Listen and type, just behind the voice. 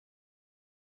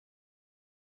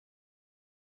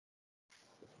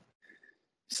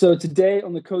So today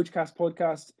on the CoachCast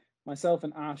podcast, myself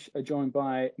and Ash are joined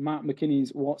by Matt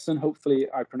McKinney's Watson. Hopefully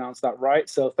I pronounced that right.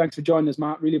 So thanks for joining us,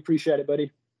 Matt. Really appreciate it,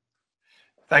 buddy.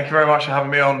 Thank you very much for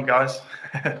having me on, guys.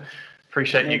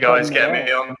 Appreciate you guys getting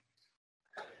me on.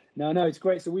 No, it's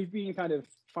great. So we've been kind of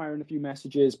firing a few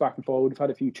messages back and forward. We've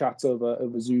had a few chats over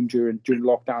Zoom during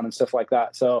lockdown and stuff like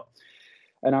that. So,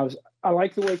 and I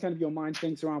like the way kind of your mind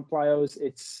thinks around plyos.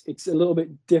 It's a little bit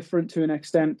different to an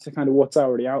extent to kind of what's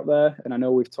already out there. And I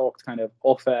know we've talked kind of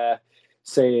off air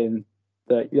saying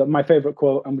that, my favorite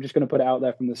quote, I'm just going to put it out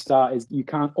there from the start, is you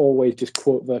can't always just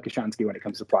quote Verkhoshansky when it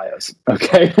comes to plyos.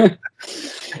 Okay.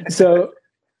 So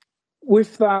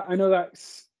with that, I know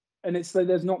that's, and it's like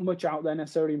there's not much out there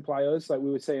necessarily in plyos. Like we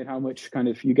were saying, how much kind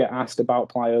of you get asked about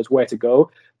plyos, where to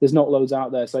go. There's not loads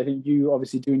out there. So I think you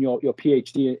obviously doing your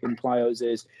PhD in plyos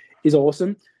is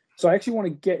awesome. So I actually want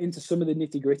to get into some of the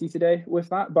nitty gritty today with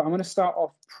that, but I'm going to start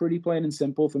off pretty plain and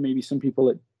simple for maybe some people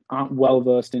that aren't well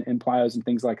versed in plyos and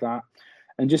things like that,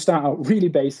 and just start out really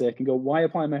basic and go, why are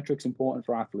plyometrics important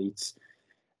for athletes,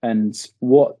 and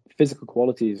what physical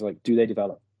qualities do they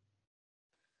develop?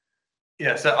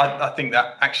 Yeah, so I think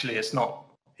that actually it's not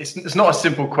a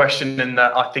simple question, in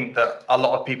that I think that a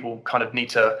lot of people kind of need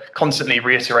to constantly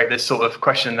reiterate this sort of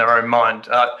question in their own mind.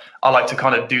 I like to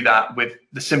kind of do that with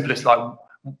the simplest, like,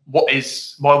 why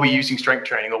are we using strength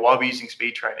training, or why are we using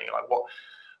speed training? Like,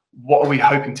 what are we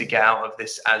hoping to get out of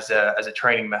this as a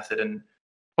training method? And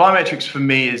plyometrics for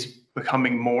me is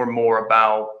becoming more and more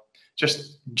about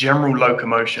just general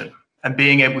locomotion and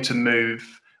being able to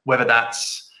move, whether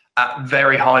that's at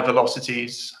very high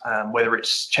velocities, whether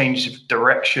it's change of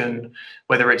direction,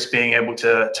 whether it's being able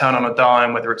to turn on a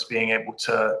dime, whether it's being able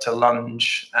to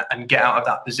lunge and get out of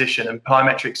that position. And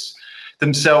plyometrics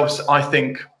themselves, I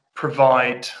think,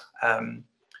 provide an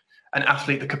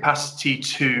athlete the capacity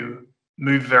to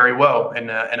move very well in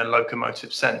a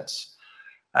locomotive sense.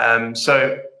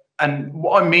 And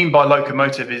what I mean by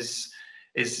locomotive is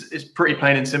pretty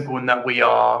plain and simple, in that we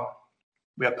are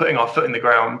putting our foot in the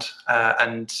ground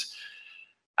and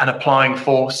applying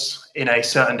force in a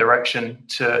certain direction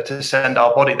to send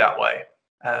our body that way.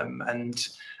 And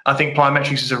I think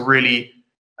plyometrics is a really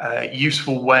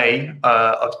useful way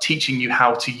of teaching you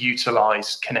how to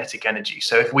utilize kinetic energy.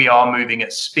 So if we are moving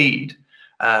at speed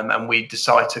and we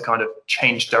decide to kind of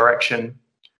change direction,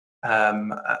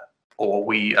 or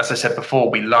we, as I said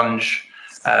before, we lunge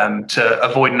to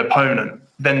avoid an opponent,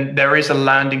 then there is a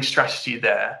landing strategy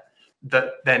there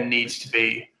that then needs to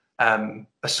be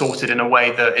assorted in a way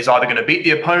that is either going to beat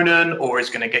the opponent or is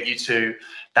going to get you to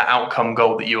that outcome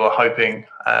goal that you are hoping.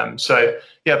 So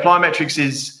yeah, plyometrics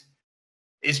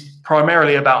is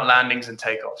primarily about landings and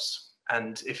takeoffs.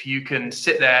 And if you can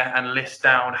sit there and list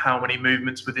down how many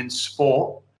movements within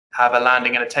sport have a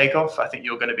landing and a takeoff, I think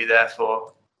you're going to be there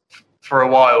for a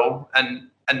while. And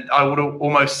I would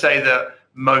almost say that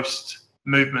most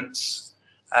movements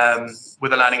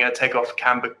with a landing and a takeoff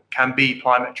can be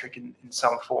plyometric in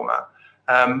some format.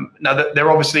 Now,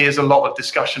 there obviously is a lot of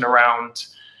discussion around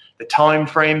the time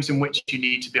frames in which you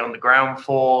need to be on the ground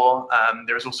for.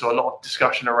 There is also a lot of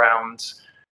discussion around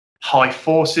high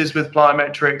forces with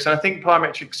plyometrics. And I think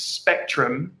plyometric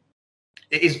spectrum,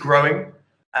 it is growing.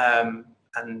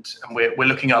 And we're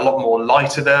looking at a lot more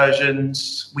lighter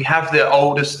versions. We have the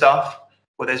older stuff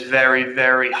where there's very,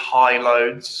 very high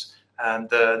loads.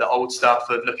 The old stuff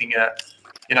of looking at,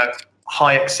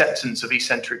 high acceptance of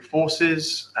eccentric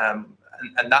forces.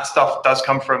 And that stuff does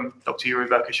come from Dr. Yuri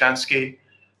Verkhoshansky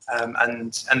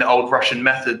and the old Russian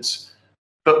methods.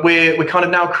 But we're kind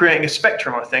of now creating a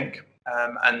spectrum, I think.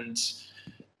 And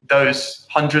those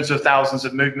hundreds of thousands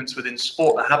of movements within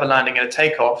sport that have a landing and a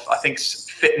takeoff, I think,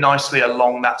 fit nicely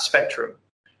along that spectrum.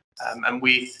 And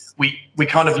we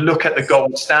kind of look at the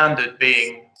gold standard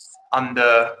being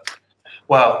under,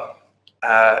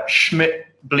 Schmidt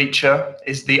Bleacher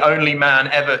is the only man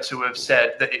ever to have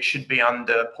said that it should be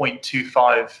under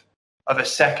 0.25 of a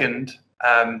second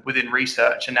within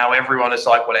research. And now everyone is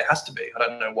like, well, it has to be. I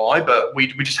don't know why, but we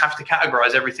just have to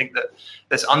categorize everything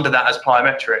that's under that as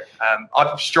plyometric.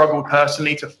 I've struggled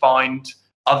personally to find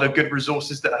other good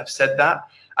resources that have said that.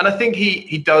 And I think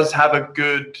he does have a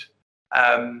good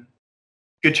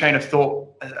chain of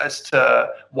thought as to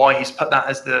why he's put that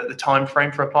as the time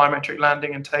frame for a plyometric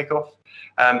landing and takeoff,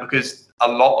 because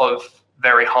a lot of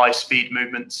very high speed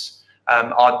movements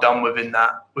are done within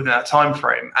that time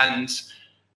frame. And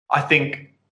I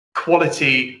think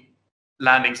quality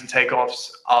landings and takeoffs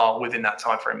are within that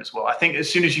time frame as well. I think as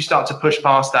soon as you start to push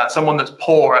past that, someone that's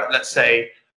poor at, let's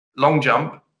say, long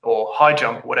jump or high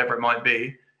jump, whatever it might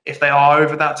be, if they are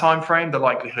over that time frame, the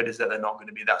likelihood is that they're not going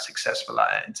to be that successful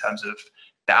at it in terms of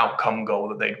outcome goal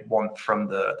that they want from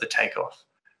the takeoff.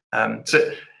 It's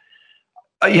a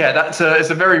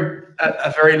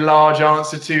very large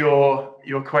answer to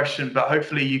your question, but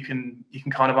hopefully you can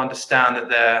kind of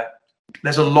understand that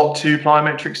there's a lot to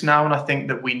plyometrics now, and I think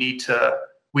that we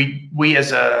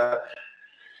as a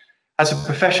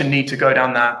profession need to go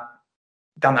down that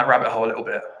rabbit hole a little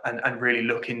bit and really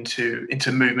look into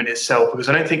movement itself, because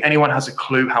I don't think anyone has a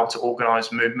clue how to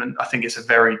organize movement. I think it's a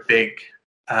very big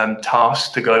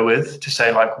task to go with, to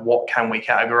say, like, what can we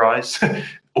categorize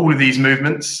all of these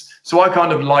movements. So I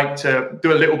kind of like to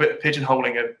do a little bit of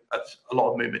pigeonholing of a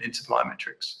lot of movement into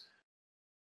plyometrics.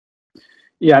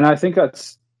 Yeah, and I think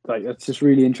that's just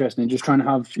really interesting. Just trying to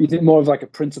have, you think, more of like a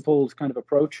principled kind of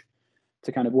approach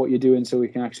to kind of what you're doing, so we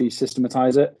can actually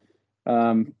systematize it.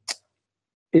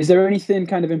 Is there anything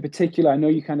kind of in particular? I know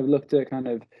you kind of looked at kind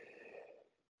of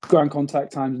ground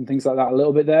contact times and things like that a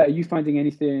little bit there. Are you finding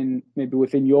anything maybe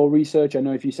within your research? I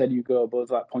know if you said you go above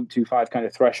that 0.25 kind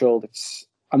of threshold,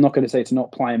 I'm not going to say it's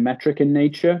not plyometric in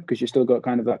nature, because you still got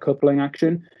kind of that coupling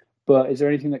action. But is there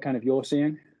anything that kind of you're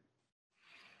seeing?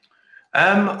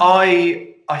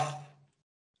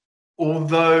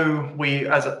 Although we,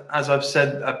 as I've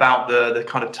said about the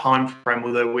kind of time frame,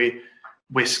 although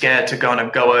we're scared to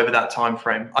go over that time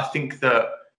frame, I think that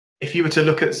if you were to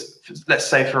look at, let's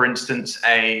say, for instance,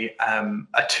 a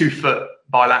 2-foot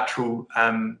bilateral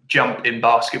jump in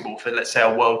basketball for, let's say,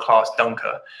 a world-class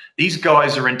dunker, these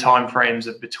guys are in time frames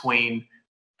of between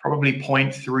probably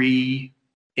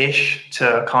 0.3-ish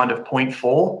to kind of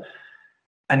 0.4.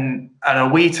 And are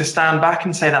we to stand back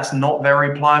and say that's not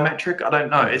very plyometric? I don't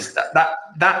know. It's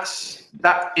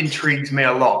that intrigues me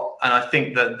a lot, and I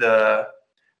think that the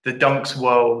dunks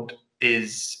world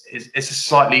is a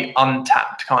slightly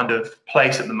untapped kind of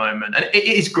place at the moment, and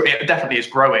it definitely is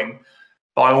growing.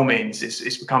 By all means,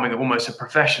 it's becoming almost a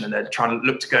profession, and they're trying to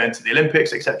look to go into the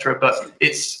Olympics, etc. But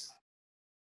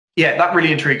that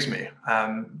really intrigues me.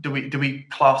 Do we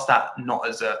class that not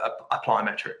as a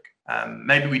plyometric?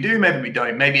 Maybe we do, maybe we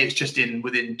don't. Maybe it's just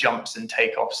within jumps and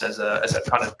takeoffs as a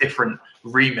kind of different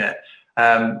remit.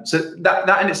 So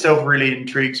that in itself really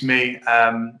intrigues me,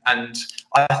 and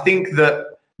I think that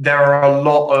there are a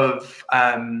lot of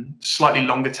slightly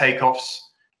longer takeoffs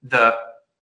that,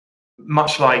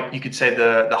 much like you could say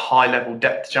the high level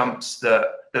depth jumps that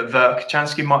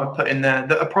Verkhoshansky might have put in there,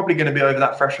 that are probably going to be over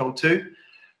that threshold too.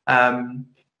 I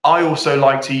also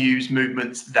like to use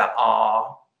movements that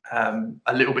are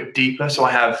a little bit deeper. So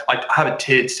I have a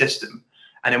tiered system,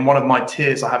 and in one of my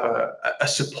tiers I have a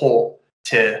support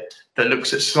tier that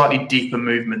looks at slightly deeper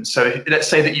movements. So let's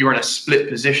say that you're in a split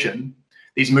position.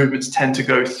 These movements tend to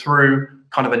go through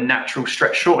kind of a natural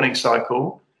stretch shortening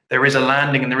cycle. There is a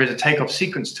landing and there is a takeoff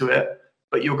sequence to it,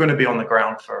 but you're going to be on the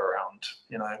ground for around,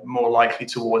 more likely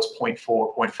towards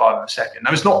 0.4, 0.5 of a second.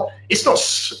 Now it's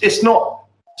not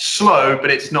slow, but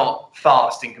it's not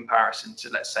fast in comparison to,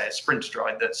 let's say, a sprint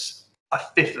stride that's a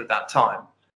fifth of that time.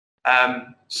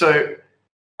 And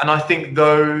I think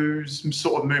those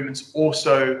sort of movements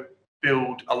also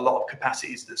build a lot of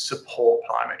capacities that support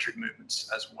plyometric movements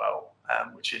as well,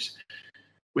 which is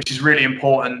really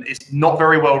important. It's not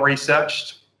very well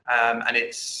researched, and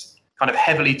it's kind of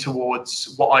heavily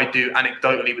towards what I do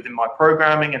anecdotally within my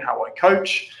programming and how I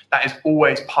coach. That is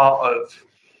always part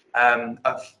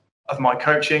of my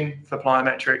coaching for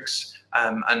plyometrics,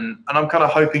 and I'm kind of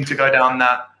hoping to go down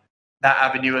that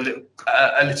avenue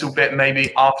a little bit,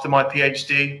 maybe after my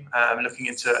PhD, looking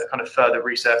into kind of further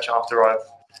research after I've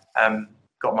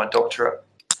got my doctorate.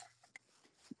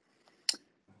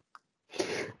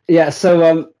 Yeah,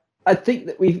 so I think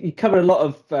that we've covered a lot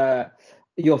of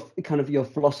your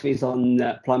philosophies on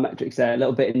plyometrics there a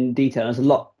little bit in detail. There's a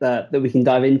lot that we can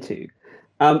dive into.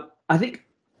 I think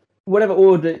whatever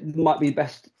order might be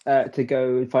best to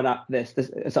go and find out this,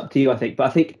 it's up to you, I think. But I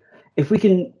think if we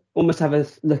can almost have a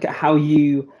look at how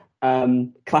you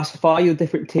classify your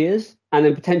different tiers, and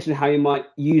then potentially how you might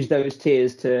use those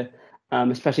tiers to,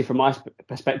 especially from my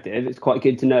perspective, it's quite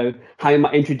good to know how you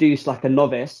might introduce like a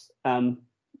novice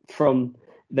from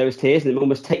those tiers and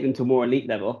almost take them to a more elite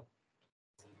level.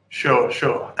 Sure.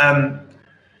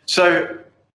 So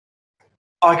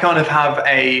I kind of have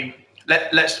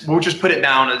we'll just put it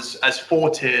down as 4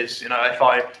 tiers. If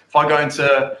I go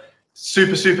into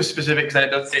super specifics, then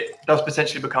it does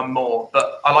potentially become more.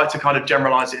 But I like to kind of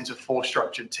generalize it into 4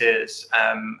 structured tiers,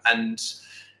 and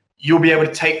you'll be able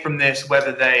to take from this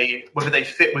whether they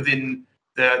fit within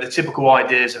the typical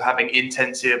ideas of having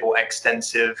intensive or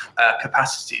extensive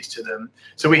capacities to them.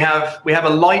 So we have a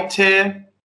light tier,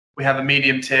 we have a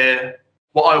medium tier,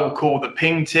 what I will call the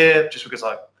ping tier, just because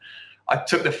I I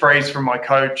took the phrase from my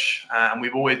coach, and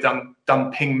we've always done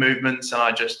ping movements,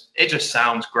 and it just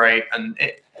sounds great, and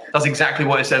it does exactly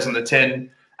what it says on the tin.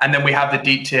 And then we have the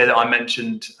deep tier that I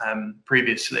mentioned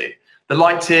previously. The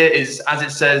light tier is, as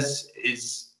it says,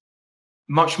 is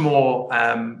much more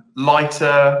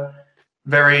lighter,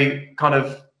 very kind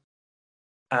of,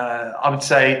 I would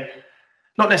say,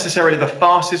 not necessarily the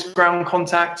fastest ground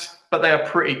contact, but they are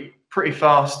pretty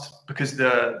fast because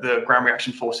the ground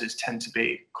reaction forces tend to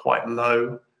be quite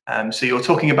low. So you're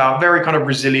talking about very kind of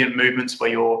resilient movements where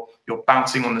you're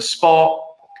bouncing on the spot.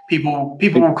 People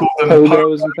will call them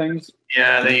pogos and things.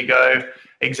 Yeah, there you go.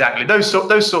 Exactly. Those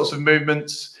sorts of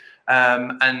movements.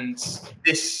 And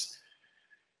this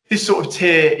sort of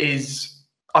tier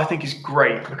I think is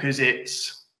great because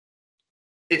it's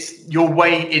your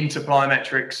way into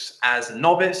plyometrics as a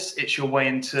novice. It's your way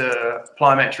into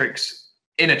plyometrics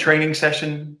in a training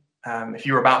session. If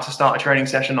you're about to start a training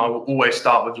session, I will always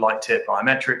start with light tier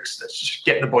plyometrics. Let's just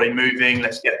get the body moving.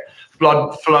 Let's get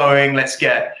blood flowing. Let's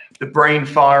get the brain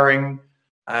firing.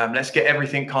 Let's get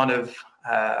everything kind of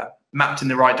mapped in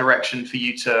the right direction for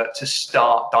you to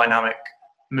start dynamic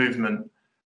movement.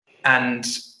 And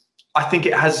I think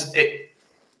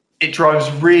it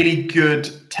drives really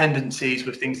good tendencies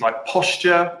with things like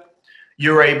posture.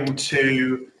 You're able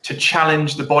to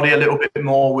challenge the body a little bit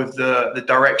more with the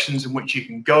directions in which you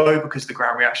can go because the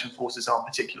ground reaction forces aren't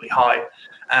particularly high.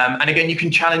 And again, you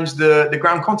can challenge the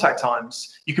ground contact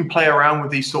times. You can play around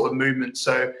with these sort of movements.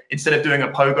 So instead of doing a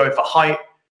pogo for height,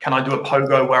 can I do a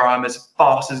pogo where I'm as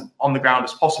fast as on the ground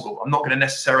as possible? I'm not going to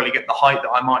necessarily get the height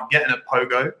that I might get in a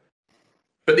pogo,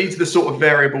 but these are the sort of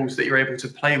variables that you're able to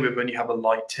play with when you have a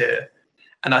light tier.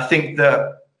 And I think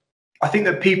that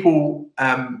people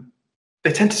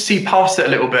they tend to see past it a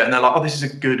little bit, and they're like, "Oh, this is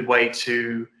a good way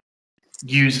to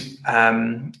use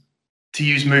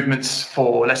movements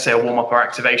for, let's say, a warm up or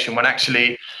activation." When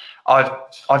actually,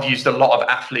 I've used a lot of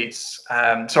athletes.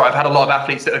 I've had a lot of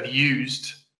athletes that have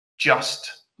used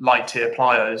just light tier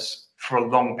plyos for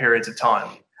long periods of time,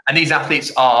 and these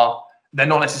athletes they're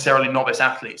not necessarily novice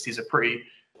athletes. These are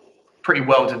pretty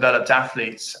well developed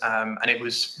athletes, and it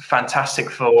was fantastic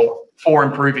for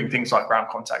improving things like ground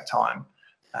contact time.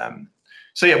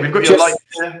 So yeah, we've got your light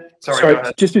tier. Sorry, go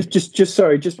ahead.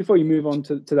 Just before you move on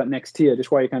to that next tier, just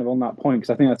while you're kind of on that point,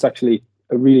 because I think that's actually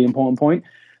a really important point,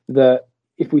 that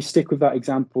if we stick with that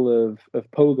example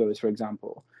of pogos, for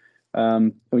example,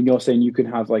 when you're saying you could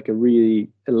have like a really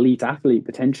elite athlete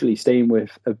potentially staying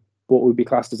with what would be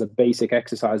classed as a basic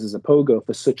exercise as a pogo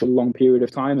for such a long period of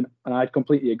time, and I'd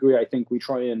completely agree. I think we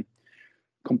try and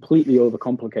completely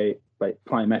overcomplicate like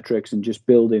plyometrics and just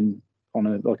building on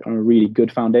a really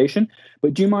good foundation.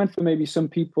 But do you mind for maybe some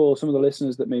people, some of the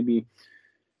listeners that maybe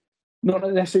not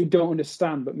necessarily don't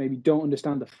understand, but maybe don't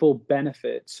understand the full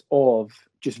benefits of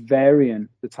just varying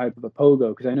the type of a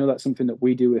pogo? Because I know that's something that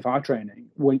we do with our training.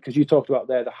 Because you talked about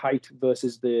there the height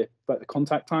versus the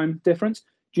contact time difference.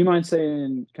 Do you mind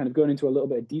saying, kind of going into a little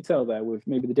bit of detail there with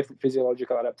maybe the different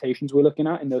physiological adaptations we're looking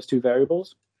at in those two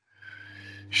variables?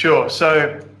 Sure.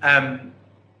 So, and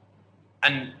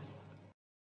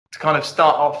to kind of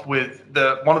start off with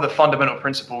one of the fundamental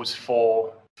principles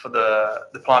for the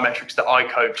plyometrics that I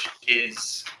coach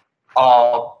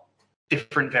are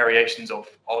different variations of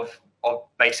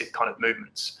basic kind of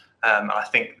movements. And I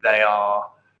think they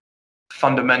are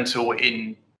fundamental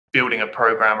in building a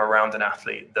program around an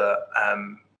athlete that,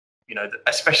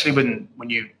 especially when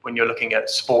you're looking at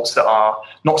sports that are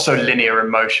not so linear in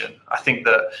motion. I think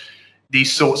that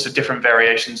these sorts of different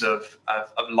variations of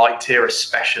light tier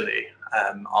especially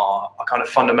are kind of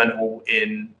fundamental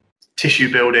in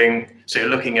tissue building. So you're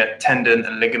looking at tendon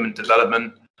and ligament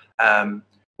development,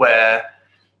 where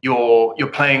you're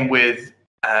playing with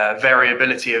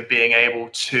variability of being able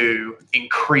to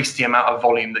increase the amount of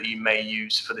volume that you may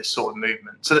use for this sort of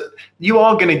movement. So that you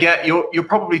are going to get, you're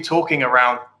probably talking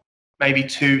around maybe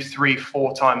 2, 3,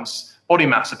 4 times body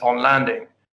mass upon landing,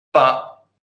 but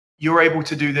you're able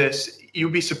to do this.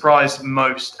 You'll be surprised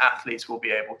most athletes will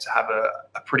be able to have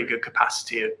a pretty good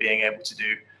capacity of being able to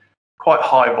do quite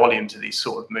high volume to these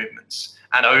sort of movements.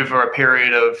 And over a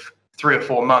period of 3 or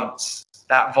 4 months,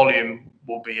 that volume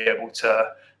will be able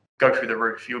to go through the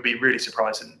roof. You'll be really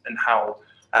surprised in how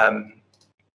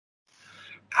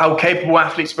capable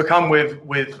athletes become with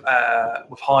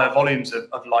higher volumes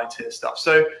of light tier stuff.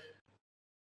 So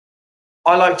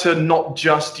I like to not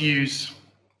just use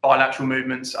bilateral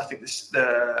movements. I think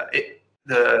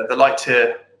the light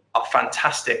tier are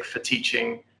fantastic for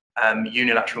teaching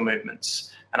unilateral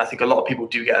movements. And I think a lot of people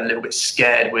do get a little bit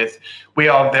scared we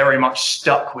are very much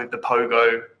stuck with the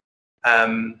pogo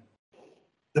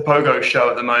show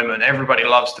at the moment. Everybody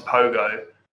loves the pogo.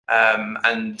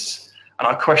 And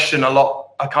I question a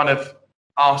lot. I kind of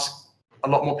ask a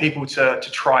lot more people to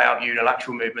try out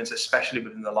unilateral movements, especially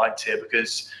within the light tier,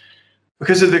 because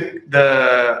of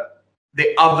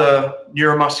the other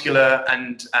neuromuscular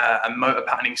and motor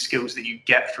patterning skills that you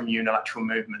get from unilateral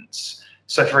movements.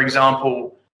 So, for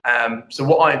example, so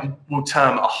what I will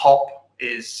term a hop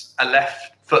is a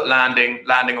left foot landing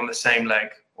on the same leg,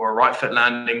 or a right foot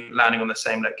landing on the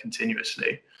same leg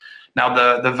continuously.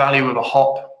 Now, the value of a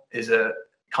hop is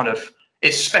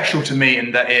it's special to me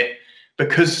in that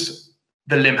because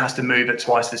the limb has to move at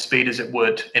twice the speed as it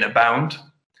would in a bound,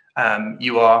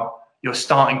 you're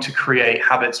starting to create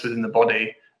habits within the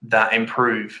body that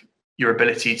improve your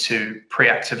ability to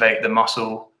pre-activate the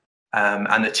muscle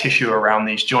and the tissue around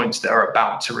these joints that are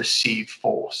about to receive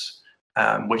force,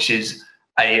 which is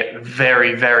a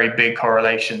very, very big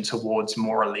correlation towards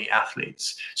more elite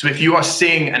athletes. So if you are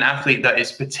seeing an athlete that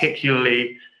is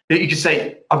particularly, you could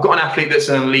say, I've got an athlete that's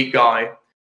an elite guy,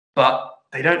 but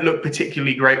they don't look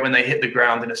particularly great when they hit the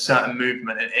ground in a certain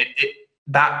movement. And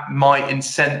that might in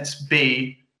sense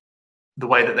be the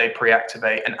way that they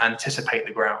pre-activate and anticipate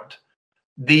the ground.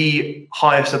 The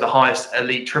highest of the highest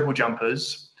elite triple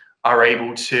jumpers are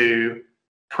able to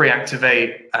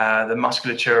pre-activate the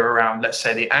musculature around, let's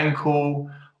say, the ankle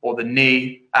or the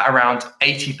knee at around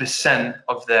 80%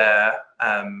 of their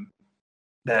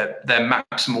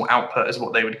maximal output is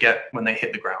what they would get when they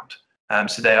hit the ground.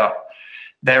 So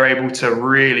they're able to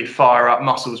really fire up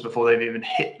muscles before they've even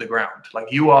hit the ground. Like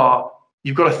you've got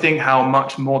to think how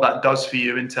much more that does for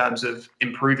you in terms of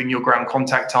improving your ground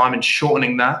contact time and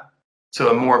shortening that to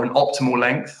a more of an optimal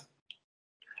length,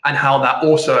 and how that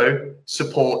also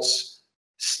supports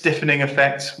stiffening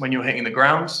effect when you're hitting the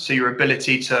ground. So your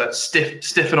ability to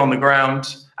stiffen on the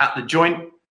ground at the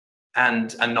joint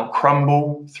and not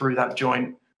crumble through that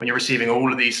joint when you're receiving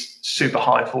all of these super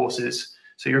high forces.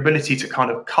 So your ability to kind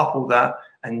of couple that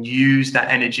and use that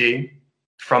energy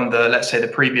from let's say the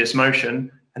previous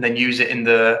motion, and then use it in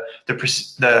the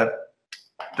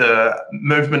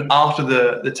movement after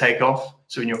the takeoff.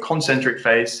 So in your concentric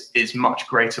phase is much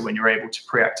greater when you're able to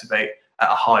pre-activate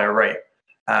at a higher rate.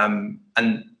 And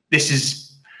this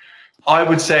is, I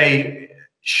would say,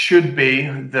 should be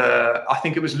I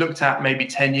think it was looked at maybe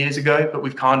 10 years ago, but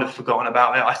we've kind of forgotten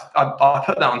about it. I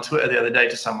put that on Twitter the other day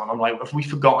to someone. I'm like, have we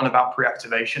forgotten about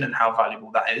pre-activation and how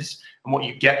valuable that is and what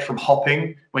you get from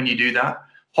hopping when you do that?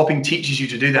 Hopping teaches you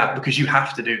to do that because you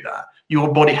have to do that.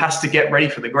 Your body has to get ready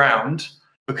for the ground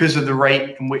because of the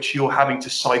rate in which you're having to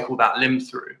cycle that limb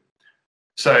through.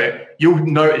 So you'll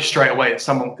notice straight away that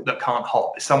someone that can't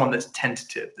hop is someone that's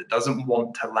tentative, that doesn't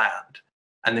want to land.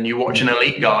 And then you watch an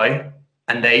elite guy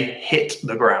and they hit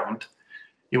the ground.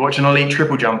 You watch an elite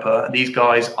triple jumper, and these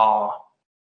guys are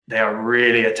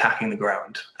really attacking the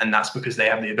ground. And that's because they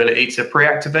have the ability to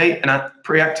pre-activate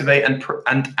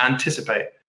and anticipate.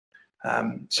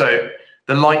 So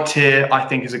the light tier, I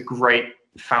think, is a great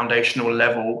foundational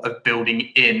level of building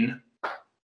in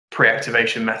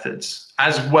pre-activation methods,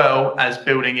 as well as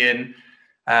building in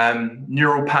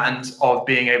neural patterns of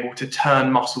being able to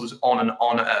turn muscles on and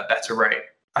on at a better rate.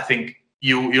 I think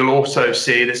you'll also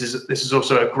see this is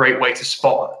also a great way to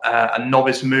spot a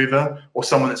novice mover or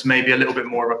someone that's maybe a little bit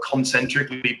more of a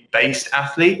concentrically based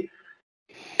athlete,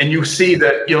 and you'll see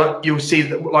that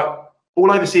like all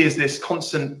I ever see is this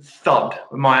constant thud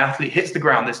when my athlete hits the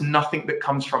ground. There's nothing that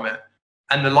comes from it,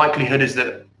 and the likelihood is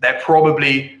that they're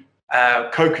probably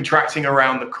co-contracting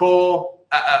around the core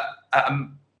at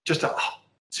just a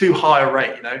too high a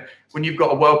rate. You know, when you've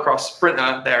got a world-class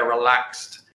sprinter, they're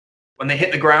relaxed. When they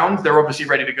hit the ground, they're obviously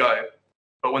ready to go.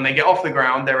 But when they get off the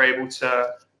ground, they're able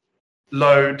to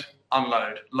load,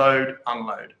 unload, load,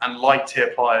 unload. And light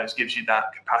tier plyos gives you that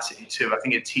capacity too. I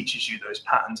think it teaches you those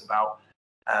patterns about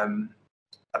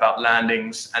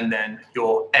landings, and then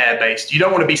you're air-based. You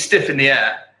don't want to be stiff in the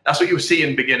air. That's what you'll see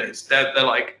in beginners. They're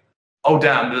like, oh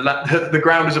damn, the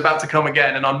ground is about to come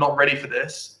again, and I'm not ready for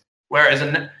this. Whereas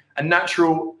a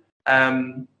natural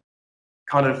kind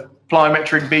of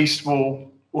plyometric beast will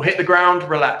hit the ground,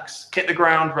 relax, hit the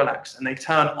ground, relax, and they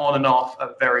turn on and off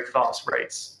at very fast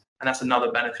rates. And that's another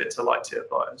benefit to light tier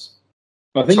plyos.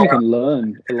 I think you can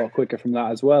learn a lot quicker from that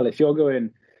as well. If you're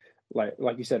going,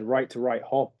 like you said, right to right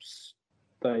hops,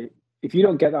 if you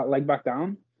don't get that leg back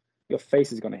down, your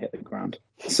face is going to hit the ground.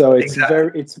 So it's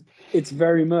exactly. it's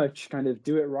very much kind of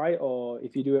do it right, or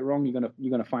if you do it wrong,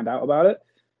 you're gonna find out about it.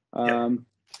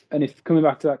 And if coming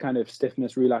back to that kind of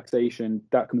stiffness, relaxation,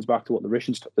 that comes back to what the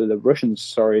Russians,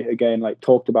 again, like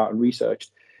talked about and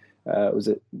researched. Was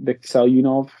it Viktor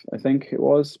Salyunov? I think it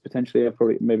was. Potentially, I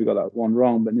probably maybe got that one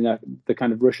wrong. But the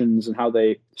kind of Russians and how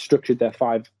they structured their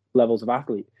 5 levels of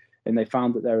athlete. and they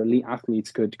found that their elite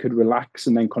athletes could relax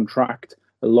and then contract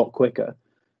a lot quicker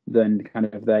than kind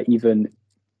of their even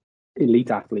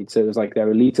elite athletes. So it was like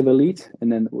their elite of elite,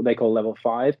 and then what they call level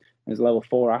 5, and there's level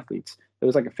 4 athletes. There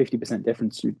was like a 50%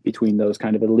 difference between those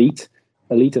kind of elite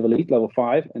of elite, level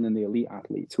 5, and then the elite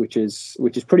athletes, which is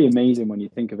pretty amazing when you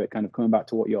think of it. Kind of coming back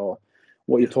to what you're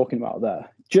talking about there.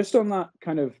 Just on that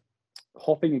kind of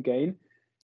hopping again,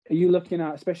 are you looking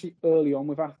at, especially early on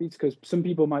with athletes, because some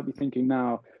people might be thinking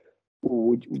now,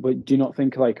 but do you not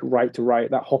think like right to right,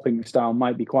 that hopping style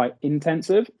might be quite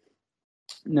intensive?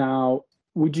 Now,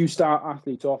 would you start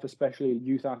athletes off, especially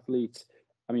youth athletes?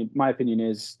 I mean, my opinion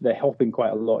is they're hopping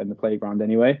quite a lot in the playground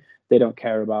anyway. They don't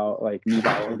care about like knee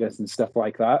valgus and stuff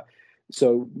like that.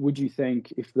 So would you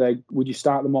think would you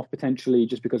start them off potentially,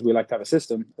 just because we like to have a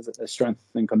system as strength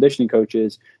and conditioning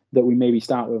coaches, that we maybe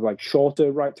start with like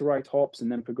shorter right to right hops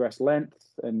and then progress length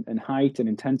and height and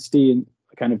intensity and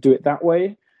kind of do it that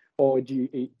way? Or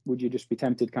would you just be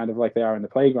tempted kind of like they are in the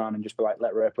playground and just be like,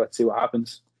 let rip, let's see what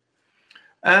happens?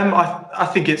 I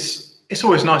think it's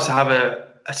always nice to have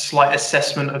a slight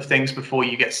assessment of things before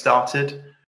you get started.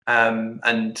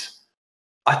 And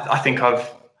I think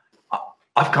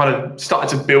I've kind of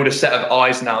started to build a set of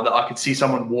eyes now that I could see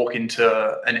someone walk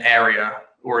into an area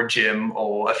or a gym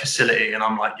or a facility, and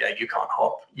I'm like, yeah, you can't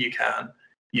hop, you can't,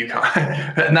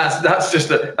 and that's just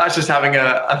having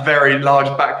a very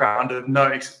large background of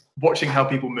watching how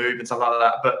people move and stuff like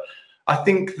that. But I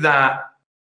think that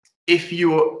if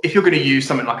you're going to use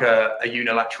something like a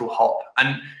unilateral hop,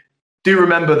 and do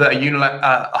remember that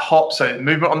a hop, so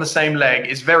movement on the same leg,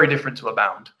 is very different to a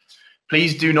bound.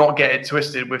 Please do not get it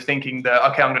twisted with thinking that,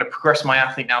 okay, I'm going to progress my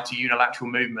athlete now to unilateral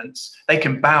movements. They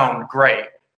can bound great,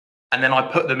 and then I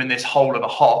put them in this hole of a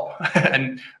hop,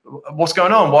 and what's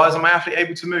going on? Why isn't my athlete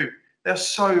able to move? They're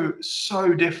so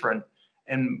different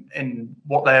in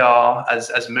what they are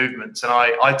as movements. And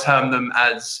I term them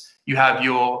as, you have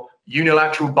your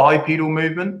unilateral bipedal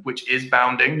movement, which is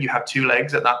bounding. You have 2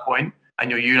 legs at that point, and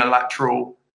your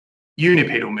unilateral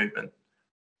unipedal movement,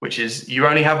 which is you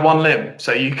only have 1 limb.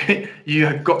 So you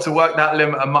have got to work that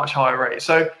limb at a much higher rate.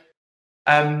 So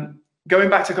going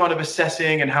back to kind of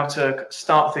assessing and how to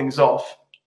start things off,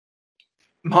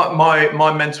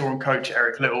 my mentor and coach,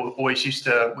 Eric Little, always used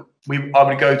to, I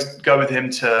would go with him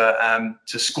to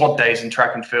squad days in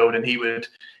track and field, and he would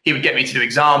get me to do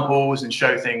examples and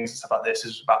show things and stuff like this.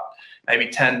 This was about maybe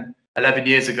 10, 11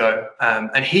 years ago.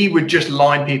 And he would just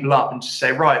line people up and just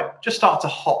say, right, just start to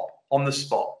hop on the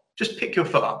spot. Just pick your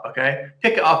foot up, okay?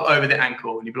 Pick it up over the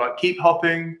ankle, and you'd be like, keep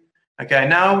hopping. Okay,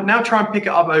 now try and pick it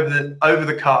up over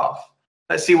the calf.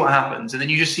 Let's see what happens. And then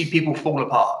you just see people fall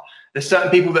apart. There's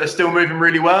certain people that are still moving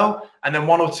really well, and then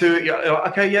 1 or 2, you're like,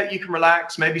 okay, yeah, you can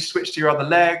relax. Maybe switch to your other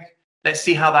leg. Let's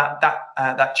see how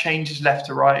that changes left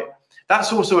to right.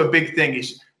 That's also a big thing.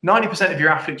 Is 90% of your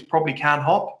athletes probably can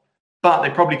hop, but they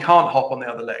probably can't hop on the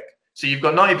other leg. So you've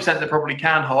got 90% that probably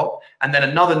can hop, and then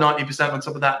another 90% on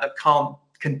top of that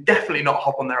can definitely not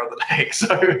hop on their other leg.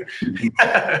 So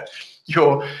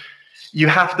you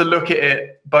have to look at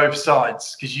it both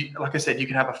sides, because like I said, you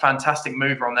can have a fantastic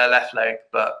mover on their left leg,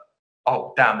 but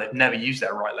oh damn, they've never used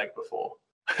their right leg before.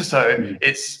 So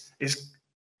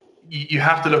you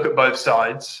have to look at both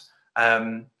sides.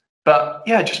 But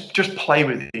yeah, just play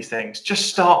with these things. Just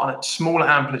start on a smaller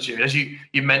amplitude. As you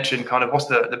mentioned, kind of what's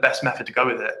the best method to go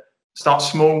with it? Start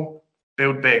small,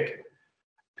 build big.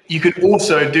 You could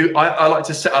also I like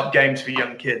to set up games for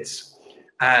young kids,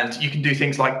 and you can do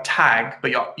things like tag,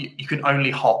 but you can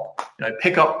only hop.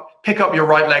 Pick up your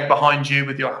right leg behind you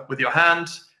with your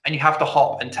hands, and you have to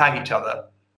hop and tag each other.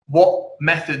 What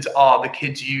methods are the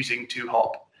kids using to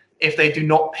hop? If they do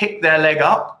not pick their leg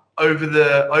up over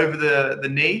the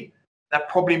knee, that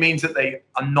probably means that they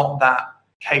are not that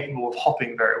capable of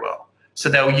hopping very well. So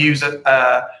they'll use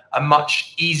a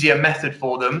much easier method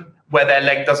for them, where their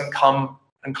leg doesn't come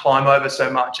and climb over so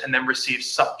much and then receive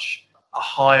such a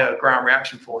higher ground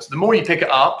reaction force. The more you pick it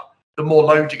up, the more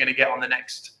load you're going to get on the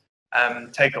next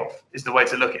takeoff, is the way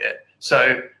to look at it.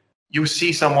 So you'll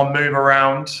see someone move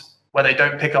around where they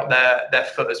don't pick up their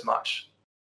foot as much,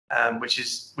 which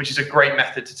is a great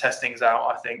method to test things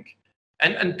out, I think.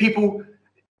 And people,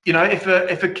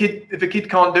 if a kid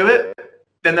can't do it,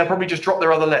 then they'll probably just drop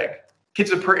their other leg.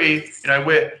 Kids are pretty,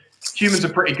 humans are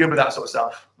pretty good with that sort of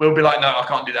stuff. We'll be like, no, I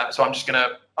can't do that, so I'm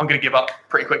gonna give up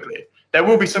pretty quickly. There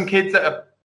will be some kids that are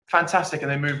fantastic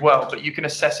and they move well, but you can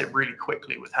assess it really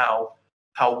quickly with how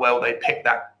well they pick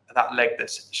that leg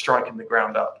that's striking the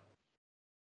ground up.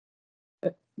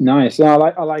 Nice. Yeah,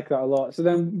 I like that a lot. So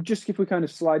then, just if we kind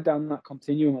of slide down that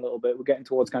continuum a little bit, we're getting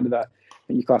towards kind of that, I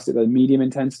think you classed it the medium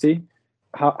intensity.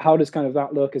 how does kind of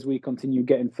that look as we continue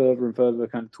getting further and further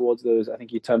kind of towards those? I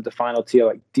think you termed the final tier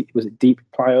like was it deep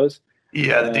plyos?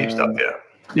 Yeah, the deep stuff.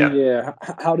 Yeah.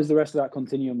 How does the rest of that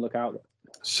continuum look out?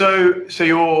 So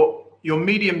your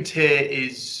medium tier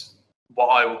is what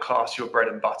I will class your bread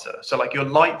and butter. So like your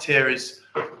light tier is,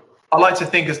 I like to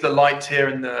think as the light tier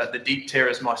and the deep tier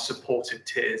as my supportive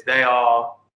tiers. They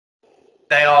are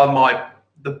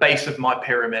the base of my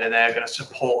pyramid, and they're going to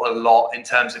support a lot in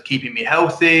terms of keeping me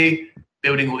healthy,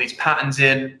 building all these patterns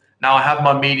in. Now I have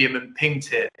my medium and ping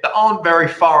tier that aren't very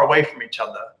far away from each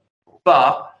other,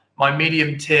 but my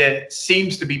medium tier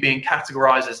seems to be being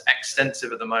categorized as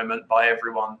extensive at the moment by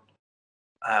everyone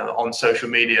on social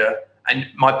media. And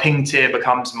my ping tier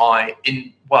becomes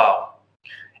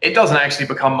it doesn't actually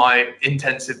become my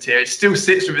intensive tier. It still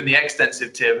sits within the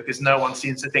extensive tier because no one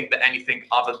seems to think that anything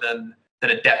other than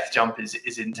a depth jump is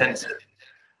intensive.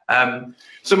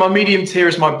 So my medium tier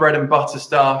is my bread and butter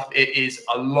stuff. It is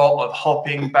a lot of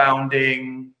hopping,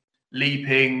 bounding,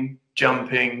 leaping,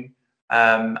 jumping,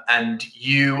 and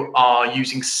you are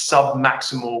using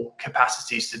sub-maximal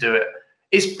capacities to do it.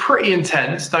 It's pretty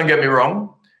intense, don't get me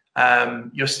wrong.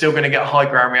 You're still going to get high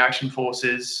ground reaction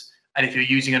forces. And if you're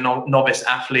using a novice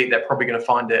athlete, they're probably going to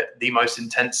find it the most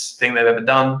intense thing they've ever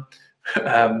done.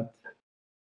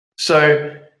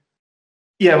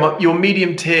 Your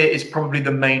medium tier is probably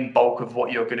the main bulk of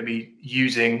what you're going to be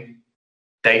using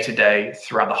day to day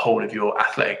throughout the whole of your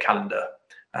athletic calendar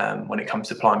when it comes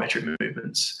to plyometric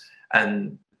movements.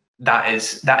 And that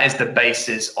is the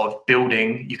basis of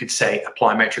building, you could say, a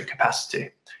plyometric capacity.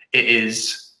 It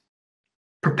is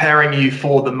preparing you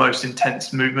for the most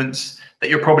intense movements that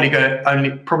you're probably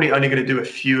only going to do a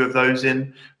few of those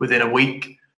within a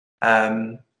week.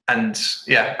 As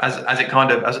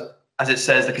it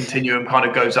says, the continuum kind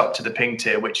of goes up to the ping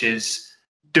tier, which is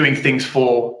doing things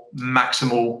for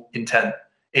maximal intent.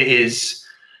 It is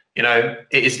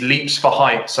leaps for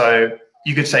height. So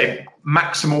you could say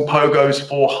maximal pogos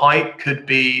for height could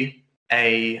be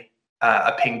a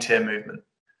ping tier movement.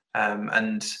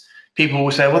 And people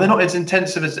will say, well, they're not as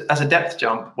intensive as a depth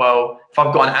jump. Well, if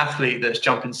I've got an athlete that's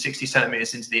jumping 60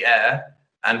 centimeters into the air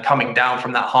and coming down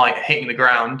from that height, hitting the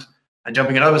ground and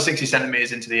jumping another 60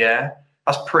 centimeters into the air,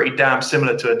 that's pretty damn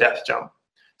similar to a depth jump.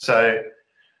 So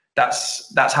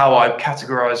that's how I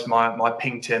categorize my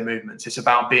ping tier movements. It's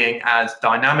about being as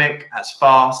dynamic, as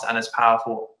fast, and as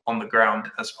powerful on the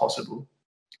ground as possible.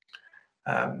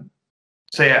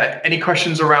 Any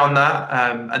questions around that?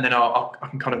 And then I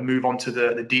can kind of move on to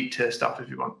the deep tier stuff if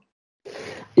you want.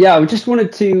 Yeah, I just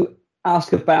wanted to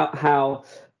ask about how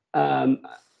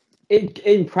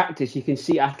in practice you can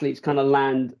see athletes kind of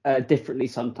land differently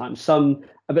sometimes. Some,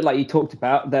 a bit like you talked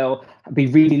about, they'll be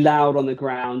really loud on the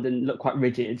ground and look quite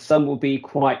rigid. Some will be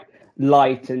quite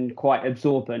light and quite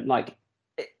absorbent. Like,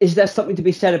 is there something to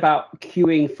be said about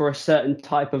cueing for a certain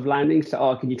type of landing?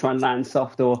 So, can you try and land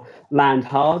soft or land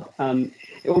hard?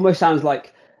 It almost sounds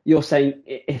like you're saying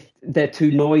if they're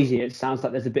too noisy, it sounds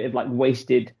like there's a bit of like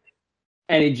wasted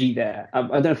energy there. I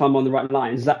don't know if I'm on the right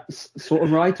line. Is that sort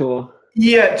of right, or?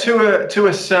 Yeah, to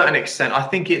a certain extent. I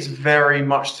think it's very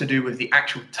much to do with the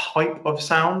actual type of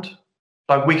sound.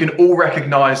 Like, we can all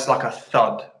recognize like a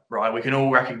thud, right? We can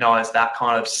all recognize that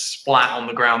kind of splat on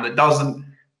the ground that doesn't.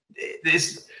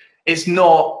 It's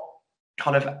not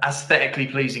kind of aesthetically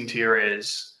pleasing to your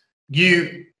ears.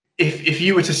 If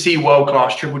you were to see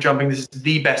world-class triple jumping, this is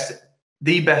the best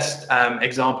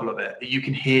example of it. You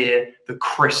can hear the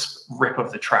crisp rip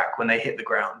of the track when they hit the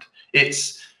ground.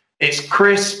 It's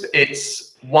crisp.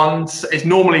 It's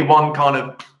normally one kind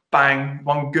of bang,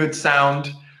 one good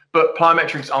sound, but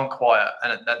plyometrics aren't quiet.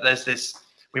 And there's this,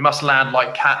 we must land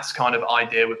like cats kind of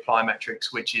idea with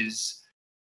plyometrics, which is,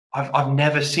 I've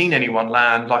never seen anyone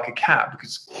land like a cat,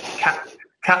 because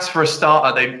cats for a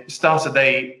starter,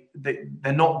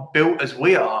 they're not built as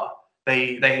we are.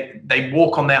 They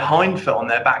walk on their hind foot, on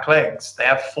their back legs. They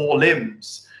have 4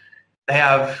 limbs.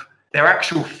 Their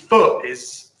actual foot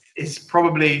is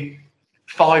probably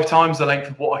 5 times the length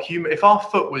of what a human. If our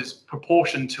foot was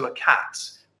proportioned to a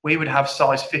cat's, we would have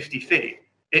size 50 feet.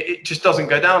 It just doesn't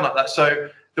go down like that. So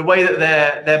the way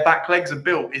that their back legs are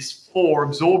built is for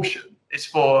absorption. It's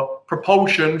for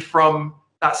propulsion from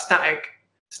that static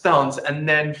stance, and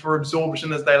then for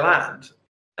absorption as they land.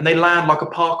 And they land like a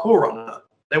parkour runner.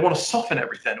 They want to soften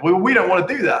everything. We don't want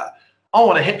to do that. I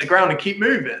want to hit the ground and keep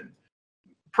moving.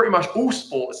 Pretty much all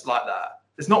sports like that.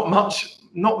 There's not much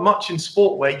in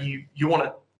sport where you want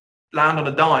to land on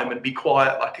a dime and be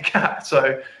quiet like a cat.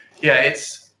 So yeah,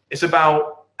 it's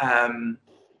about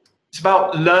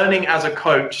learning as a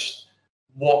coach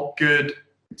what good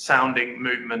sounding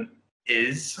movement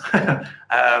is,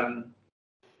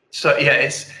 So yeah,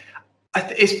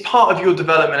 it's part of your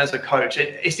development as a coach.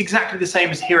 It's exactly the same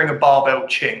as hearing a barbell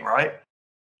ching, right?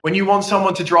 When you want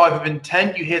someone to drive with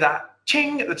intent, you hear that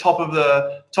ching at the top of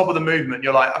the movement.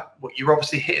 You're like, well, you're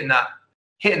obviously hitting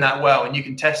that well, and you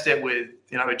can test it with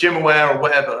a gym aware or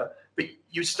whatever. But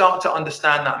you start to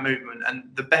understand that movement, and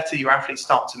the better your athletes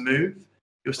start to move,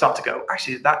 you'll start to go,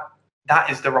 actually, that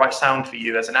is the right sound for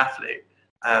you as an athlete.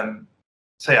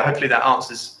 So yeah, hopefully that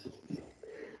answers.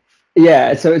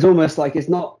 Yeah, so it's almost like it's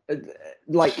not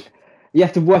like you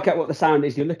have to work out what the sound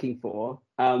is you're looking for,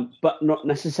 but not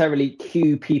necessarily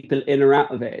cue people in or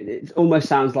out of it. It almost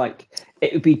sounds like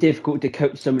it would be difficult to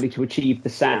coach somebody to achieve the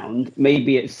sound.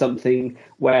 Maybe it's something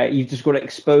where you've just got to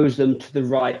expose them to the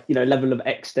right, level of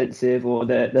extensive or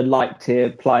the light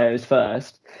tier players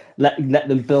first. Let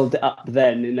them build it up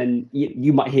then, and then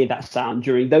you might hear that sound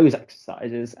during those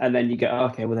exercises, and then you go,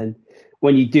 okay, well then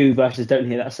when you do versus don't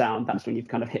hear that sound, that's when you've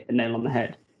kind of hit the nail on the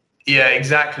head. Yeah,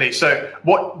 exactly. So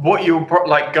what you're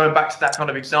like going back to that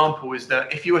kind of example is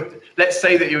that if you were, let's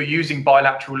say that you're using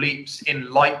bilateral leaps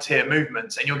in light tier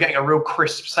movements and you're getting a real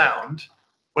crisp sound.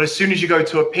 Well, as soon as you go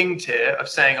to a ping tier of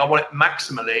saying, I want it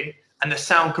maximally, and the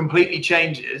sound completely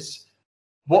changes,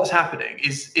 what's happening?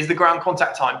 Is the ground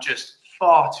contact time just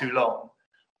far too long?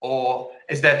 Or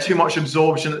is there too much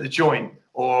absorption at the joint?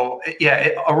 Or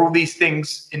are all these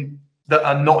things that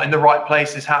are not in the right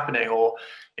places happening? Or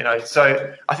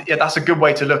so I think that's a good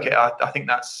way to look at it. I think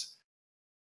that's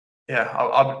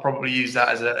I would probably use that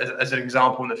as an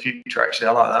example in the future. Actually,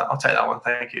 I like that. I'll take that one.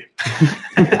 Thank you.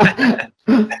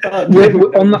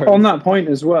 on that point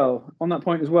as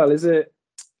well, is it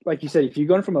like you said, if you're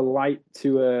going from a light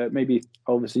to maybe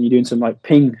obviously you're doing some like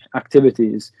ping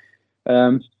activities,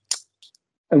 and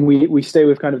we stay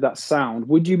with kind of that sound,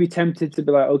 would you be tempted to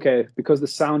be like, okay, because the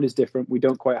sound is different, we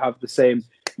don't quite have the same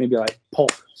maybe like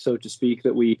pop, so to speak,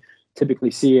 that we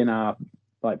typically see in our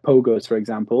like pogos, for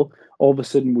example. All of a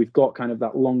sudden we've got kind of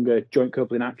that longer joint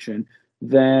coupling action.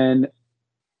 Then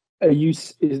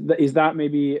is that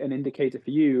maybe an indicator for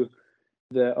you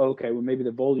that, okay, well, maybe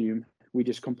the volume, we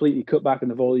just completely cut back on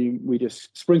the volume, we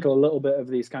just sprinkle a little bit of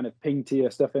these kind of ping tier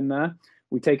stuff in there,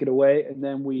 we take it away, and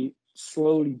then we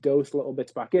slowly dose little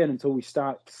bits back in until we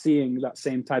start seeing that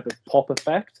same type of pop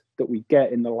effect that we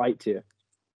get in the light tier?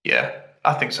 Yeah,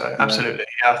 I think so. Absolutely.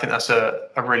 Yeah, I think that's a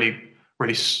really,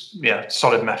 really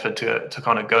solid method to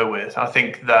kind of go with. I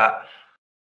think that,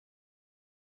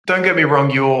 don't get me wrong,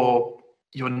 you're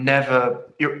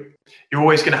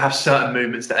always going to have certain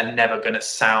movements that are never going to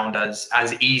sound as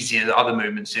easy as other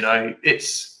movements. There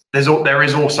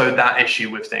is also that issue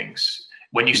with things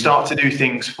when you start to do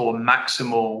things for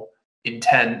maximal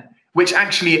intent, which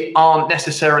actually aren't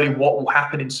necessarily what will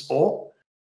happen in sport.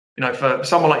 For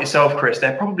someone like yourself, Chris,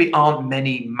 there probably aren't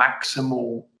many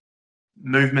maximal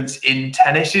movements in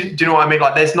tennis. Do you know what I mean?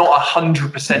 Like, there's not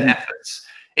 100% efforts.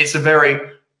 It's a very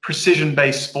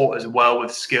precision-based sport as well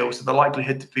with skill. So the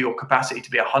likelihood for your capacity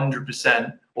to be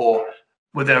 100% or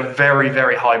within a very,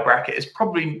 very high bracket is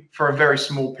probably for a very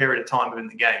small period of time within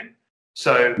the game.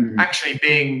 So actually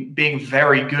being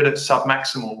very good at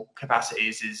sub-maximal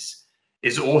capacities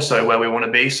is also where we want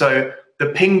to be. So the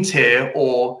ping tier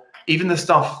or even the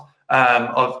stuff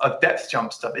of depth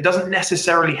jump stuff, it doesn't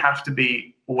necessarily have to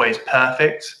be always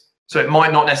perfect. So it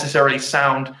might not necessarily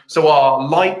sound, so our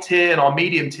light tier and our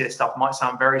medium tier stuff might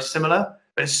sound very similar,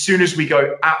 but as soon as we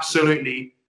go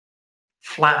absolutely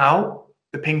flat out,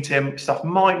 the ping tier stuff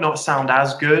might not sound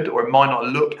as good, or it might not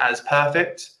look as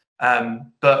perfect.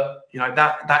 But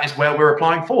that is where we're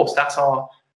applying force. That's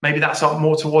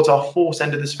more towards our force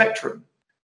end of the spectrum.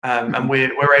 And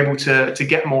we're able to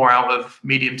get more out of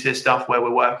medium tier stuff where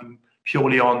we're working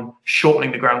purely on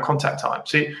shortening the ground contact time.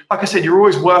 So like I said, you're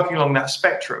always working along that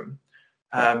spectrum,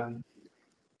 and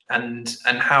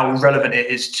how relevant it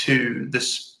is to the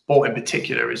sport in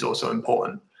particular is also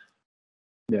important.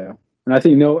 Yeah. And I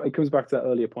think it comes back to that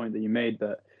earlier point that you made,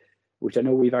 which I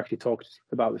know we've actually talked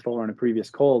about before on a previous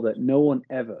call, that no one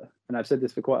ever, and I've said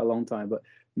this for quite a long time, but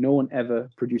no one ever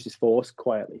produces force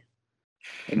quietly.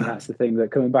 And that's the thing,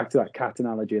 that coming back to that cat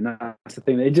analogy, and that's the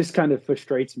thing that it just kind of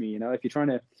frustrates me. If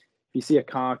you see a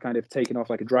car kind of taking off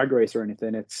like a drag race or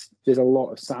anything, there's a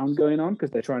lot of sound going on because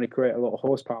they're trying to create a lot of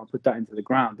horsepower and put that into the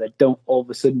ground. They don't all of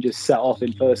a sudden just set off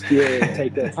in first gear and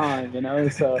take their time,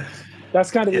 So that's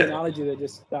kind of the analogy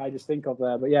that I just think of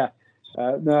there. But yeah,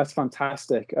 no, that's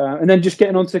fantastic. And then just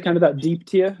getting onto kind of that deep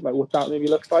tier, like what that maybe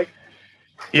looks like.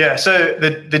 Yeah, so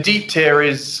the deep tier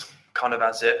is kind of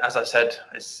as I said,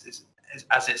 as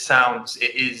it sounds.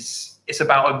 It is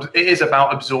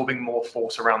about absorbing more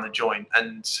force around the joint,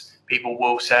 and people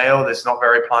will say, oh, it's not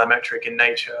very plyometric in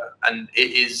nature, and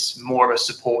it is more of a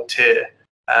support tier.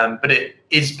 but it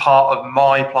is part of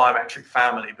my plyometric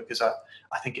family because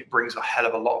I think it brings a hell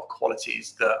of a lot of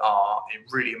qualities that are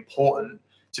really important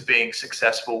to being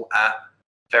successful at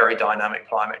very dynamic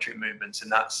plyometric movements,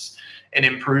 and that's in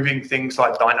improving things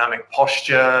like dynamic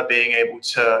posture, being able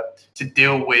to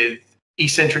deal with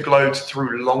eccentric loads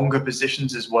through longer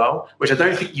positions as well, which I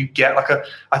don't think you get.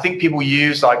 I think people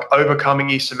use like overcoming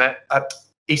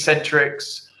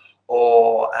eccentrics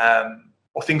or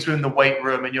things within the weight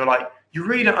room, and you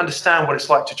really don't understand what it's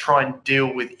like to try and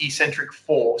deal with eccentric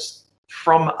force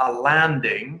from a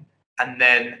landing and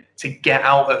then to get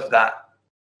out of that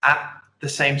at the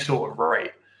same sort of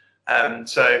rate.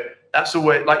 So that's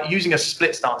always like using a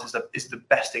split stance is the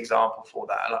best example for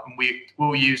that. Like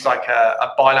we'll use like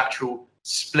a bilateral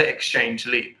split exchange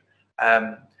leap.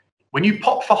 When you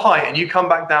pop for height and you come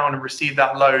back down and receive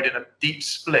that load in a deep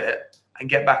split and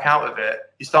get back out of it,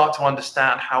 you start to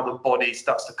understand how the body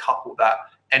starts to couple that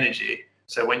energy.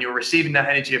 So when you're receiving that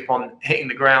energy upon hitting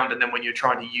the ground, and then when you're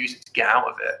trying to use it to get out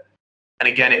of it, and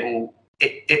again,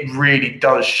 it really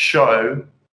does show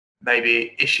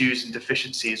maybe issues and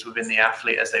deficiencies within the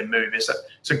athlete as they move. It's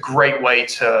a great way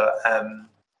to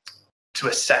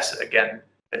assess it again.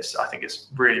 I think it's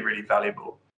really, really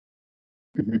valuable.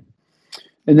 Mm-hmm.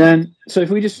 And then, so if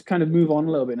we just kind of move on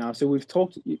a little bit now, so we've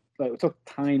talked a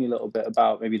tiny little bit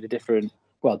about maybe the different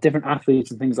athletes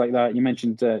and things like that. You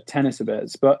mentioned tennis a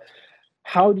bit, but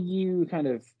how do you kind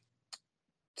of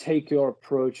take your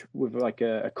approach with like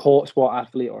a court sport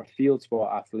athlete or a field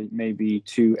sport athlete, maybe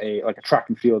to a track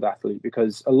and field athlete?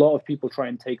 Because a lot of people try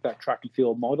and take that track and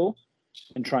field model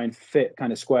and try and fit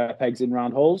kind of square pegs in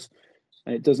round holes,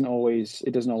 and it doesn't always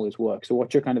work. So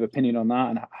what's your kind of opinion on that,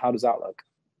 and how does that look?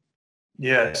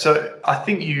 Yeah, so I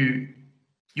think you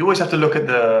always have to look at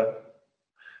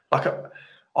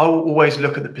I always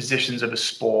look at the positions of a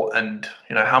sport, and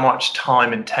how much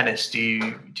time in tennis do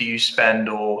you spend,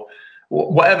 or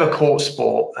whatever court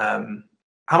sport,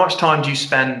 how much time do you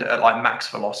spend at like max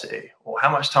velocity, or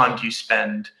how much time do you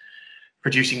spend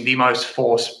producing the most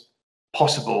force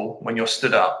possible when you're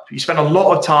stood up? You spend a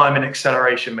lot of time in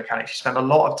acceleration mechanics. You spend a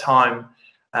lot of time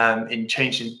in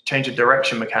change of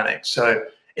direction mechanics. So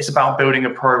it's about building a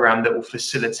program that will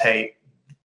facilitate,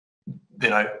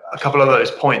 a couple of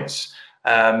those points.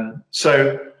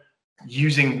 So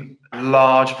using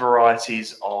large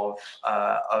varieties of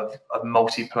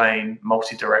multi-plane,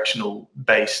 multi-directional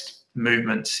based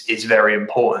movements is very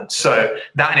important. So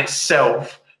that in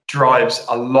itself drives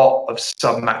a lot of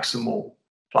sub-maximal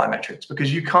plyometrics, because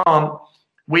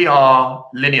we are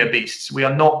linear beasts. We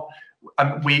are not,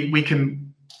 we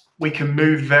can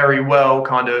move very well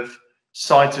kind of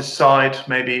side to side,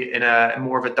 maybe in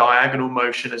more of a diagonal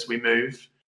motion as we move,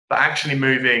 but actually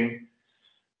moving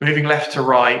left to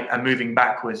right and moving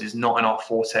backwards is not in our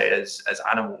forte as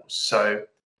animals. So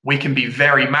we can be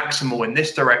very maximal in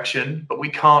this direction, but we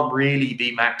can't really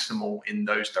be maximal in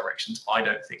those directions, I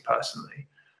don't think, personally.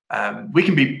 We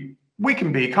can be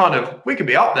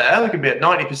up there, we can be at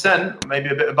 90%, maybe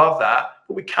a bit above that,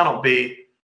 but we cannot be.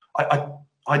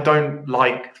 I don't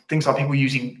like things like people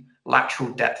using lateral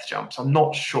depth jumps. I'm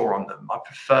not sure on them. I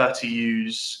prefer to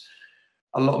use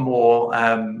a lot more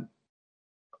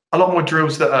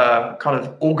drills that are kind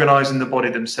of organizing the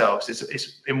body themselves.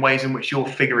 It's in ways in which you're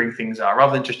figuring things out,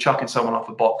 rather than just chucking someone off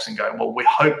a box and going, well, we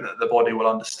hope that the body will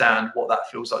understand what that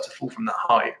feels like to fall from that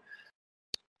height.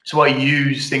 So I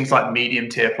use things like medium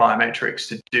tier plyometrics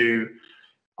to do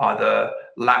either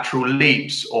lateral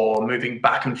leaps or moving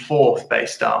back and forth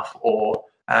based stuff, or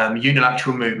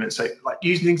unilateral movements. So like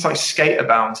using things like skater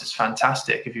bounds is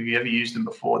fantastic if you've ever used them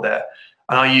before there.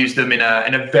 And I use them in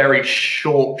a very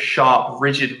short, sharp,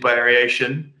 rigid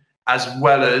variation, as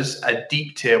well as a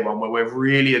deep tier one where we're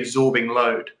really absorbing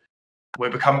load.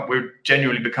 We're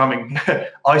genuinely becoming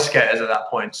ice skaters at that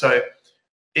point. So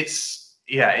it's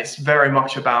very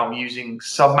much about using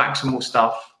sub-maximal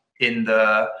stuff in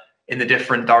the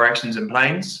different directions and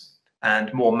planes,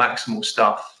 and more maximal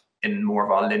stuff in more of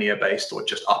our linear based or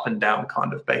just up and down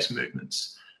kind of base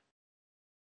movements.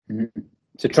 Mm-hmm.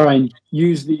 To try and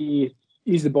use the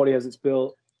body as it's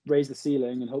built, raise the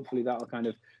ceiling, and hopefully that'll kind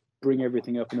of bring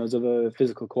everything up and those other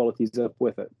physical qualities up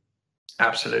with it.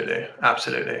 Absolutely,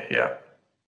 yeah.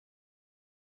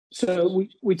 So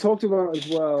we talked about as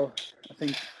well, I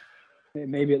think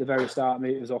maybe at the very start,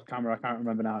 maybe it was off camera, I can't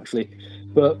remember now actually,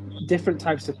 but different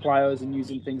types of plyos and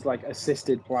using things like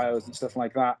assisted plyos and stuff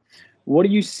like that. What do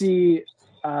you see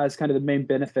as kind of the main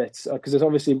benefits? Because there's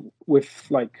obviously, with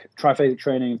like triphasic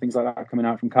training and things like that coming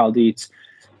out from Cal Dietz,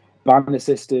 band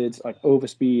assisted, like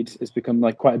overspeed has become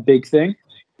like quite a big thing,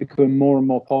 becoming more and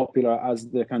more popular as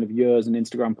the kind of years and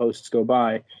Instagram posts go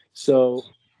by. So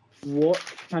what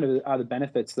kind of are the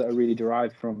benefits that are really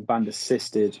derived from band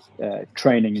assisted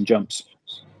training and jumps?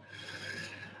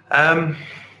 I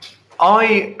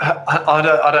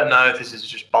don't know if this is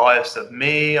just bias of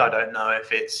me. I don't know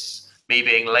if it's me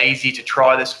being lazy to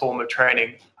try this form of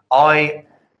training. I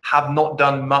have not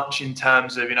done much in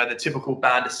terms of, the typical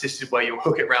band assisted where you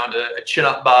hook it around a chin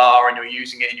up bar and you're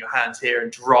using it in your hands here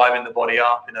and driving the body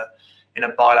up in a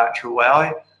bilateral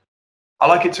way. I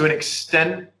like it to an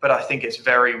extent, but I think it's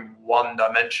very one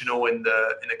dimensional in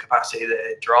the capacity that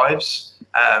it drives,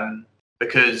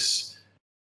 because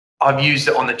I've used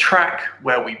it on the track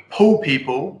where we pull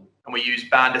people and we use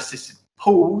band assisted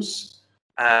pulls,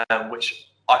 which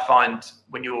I find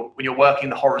when you're working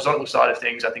the horizontal side of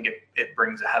things, I think it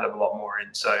brings a hell of a lot more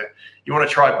in. So you want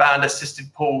to try band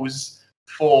assisted pulls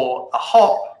for a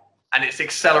hop, and it's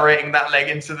accelerating that leg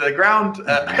into the ground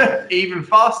even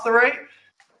faster rate.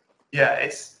 Yeah,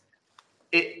 it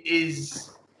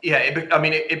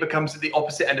becomes the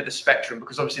opposite end of the spectrum,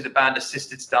 because obviously the band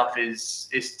assisted stuff is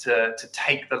to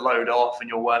take the load off, and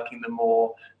you're working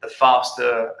the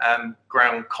faster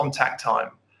ground contact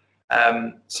time.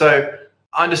 So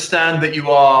I understand that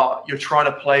you're trying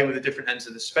to play with the different ends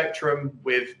of the spectrum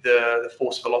with the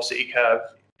force velocity curve,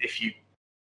 if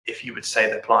you would say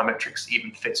that plyometrics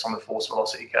even fits on the force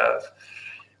velocity curve,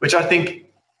 which I think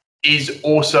is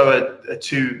also a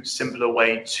too simple a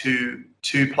way to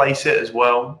place it as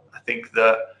well. I think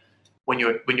that when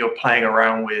you're playing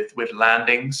around with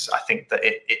landings, I think that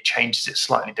it changes it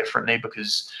slightly differently,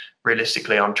 because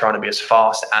realistically I'm trying to be as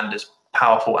fast and as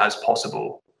powerful as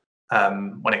possible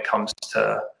when it comes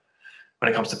to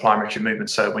plyometric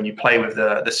movement. So when you play with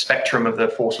the spectrum of the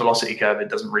force velocity curve, it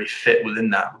doesn't really fit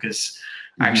within that, because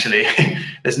actually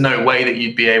there's no way that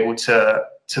you'd be able to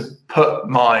put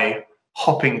my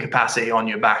hopping capacity on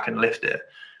your back and lift it,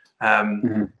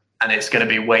 and it's going to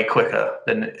be way quicker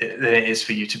than it is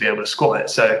for you to be able to squat it.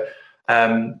 So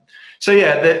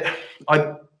yeah,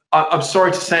 I'm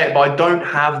sorry to say it, but I don't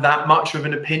have that much of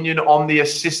an opinion on the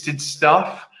assisted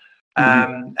stuff,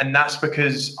 and that's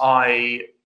because I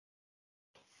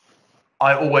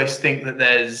always think that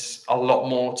there's a lot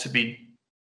more to be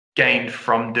gained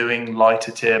from doing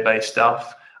lighter tier based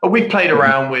stuff. We've played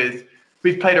around with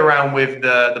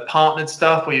the partnered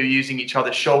stuff where you're using each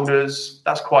other's shoulders.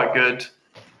 That's quite good,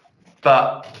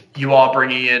 but you are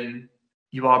bringing in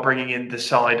the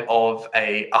side of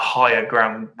a higher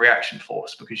ground reaction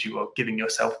force, because you are giving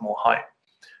yourself more height.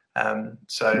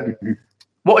 So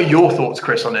what are your thoughts,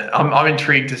 Chris, on it? I'm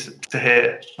intrigued to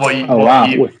hear what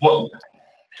you.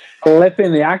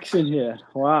 Flipping the action here.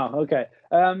 Wow. Okay.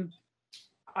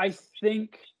 I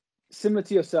think similar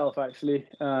to yourself, actually,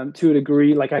 to a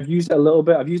degree. Like, I've used it a little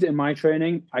bit. I've used it in my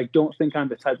training. I don't think I'm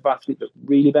the type of athlete that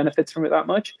really benefits from it that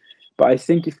much. But I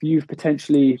think if you've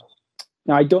potentially...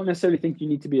 Now, I don't necessarily think you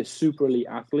need to be a super elite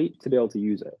athlete to be able to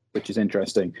use it, which is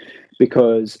interesting,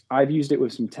 because I've used it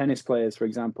with some tennis players, for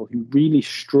example, who really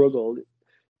struggled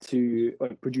to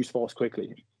produce force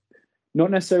quickly.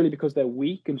 Not necessarily because they're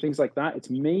weak and things like that. It's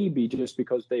maybe just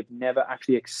because they've never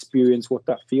actually experienced what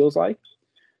that feels like.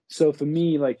 So for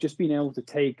me, like, just being able to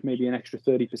take maybe an extra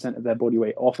 30% of their body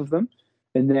weight off of them,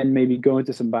 and then maybe go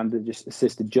into some band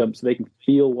assisted jumps so they can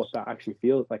feel what that actually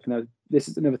feels like. Now, this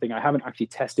is another thing. I haven't actually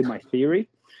tested my theory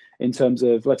in terms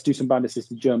of, let's do some band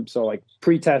assisted jumps. So like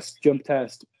pre-test, jump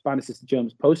test, band assisted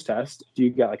jumps, post-test. Do you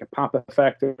get like a pop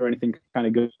effect or anything kind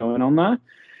of going on there?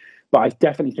 But I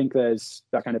definitely think there's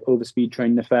that kind of overspeed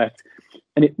training effect.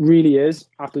 And it really is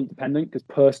athlete dependent, because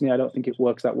personally, I don't think it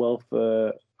works that well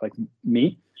for like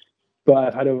me. But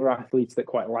I've had other athletes that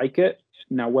quite like it.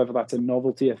 Now, whether that's a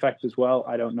novelty effect as well,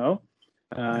 I don't know.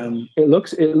 It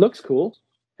looks cool,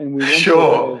 and we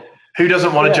sure. Who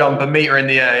doesn't want to jump a meter in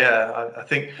the air? Yeah, I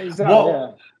think exactly,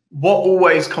 what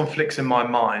always conflicts in my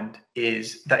mind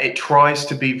is that it tries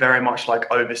to be very much like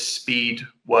overspeed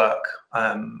work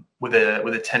with a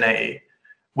 1080,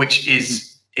 which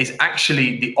is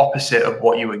actually the opposite of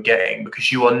what you were getting,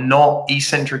 because you are not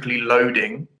eccentrically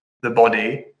loading the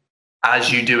body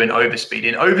as you do in overspeed.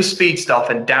 In overspeed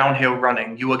stuff and downhill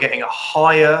running, you are getting a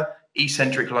higher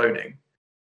eccentric loading.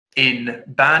 In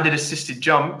banded assisted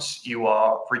jumps, you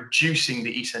are reducing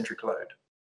the eccentric load.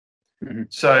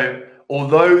 So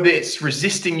although it's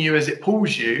resisting you as it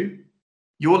pulls you,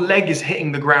 your leg is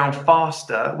hitting the ground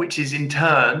faster, which is in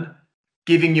turn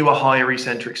giving you a higher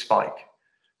eccentric spike.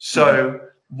 So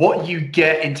what you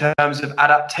get in terms of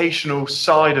adaptational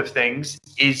side of things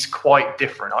is quite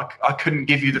different. I couldn't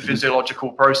give you the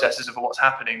physiological processes of what's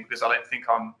happening, because I don't think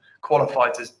I'm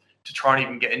qualified to try and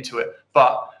even get into it.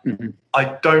 But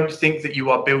I don't think that you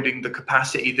are building the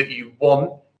capacity that you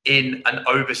want in an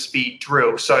overspeed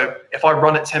drill. So if I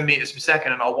run at 10 meters per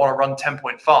second and I want to run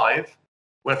 10.5,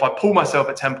 well, if I pull myself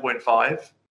at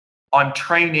 10.5, I'm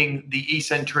training the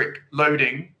eccentric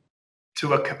loading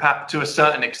to a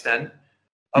certain extent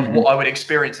of what I would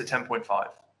experience at 10.5.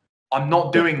 I'm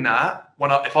not doing that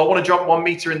if I want to jump 1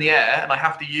 meter in the air and I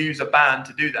have to use a band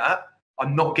to do that.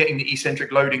 I'm not getting the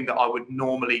eccentric loading that I would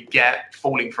normally get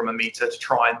falling from a meter to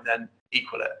try and then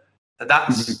equal it. And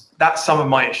that's some of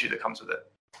my issue that comes with it.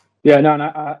 Yeah, no, and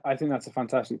I think that's a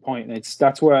fantastic point.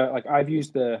 That's where, like, I've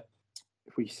used the,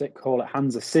 if we call it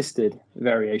hands assisted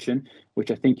variation,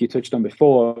 which I think you touched on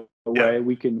before, where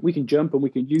we can jump and we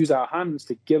can use our hands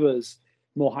to give us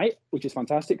more height, which is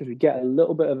fantastic because we get a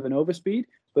little bit of an overspeed,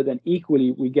 but then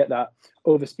equally we get that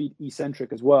overspeed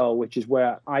eccentric as well, which is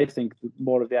where I think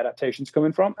more of the adaptation's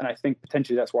coming from. And I think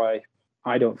potentially that's why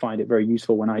I don't find it very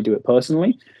useful when I do it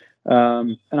personally.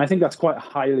 And I think that's quite a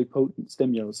highly potent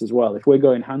stimulus as well. If we're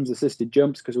going hands-assisted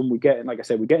jumps, because when we get, like I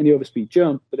said, we're getting the overspeed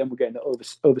jump, but then we're getting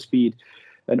the overspeed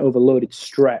and overloaded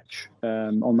stretch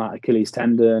on that Achilles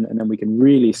tendon, and then we can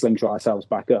really slingshot ourselves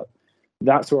back up.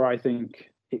 That's where I think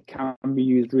it can be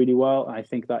used really well. And I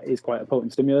think that is quite a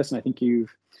potent stimulus. And I think and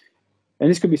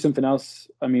this could be something else.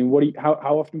 I mean, how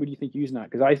often would you think using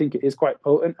that? Because I think it is quite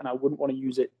potent, and I wouldn't want to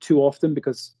use it too often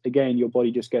because, again, your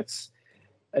body just gets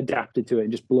adapted to it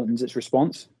and just bluntens its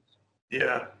response.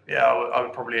 Yeah, I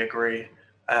would probably agree.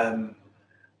 I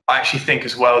actually think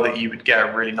as well that you would get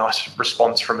a really nice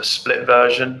response from a split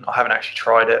version. I haven't actually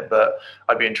tried it, but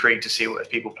I'd be intrigued to see if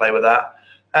people play with that.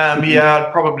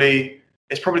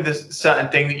 It's probably the certain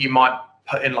thing that you might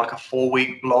put in like a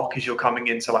 4-week block as you're coming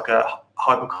into like a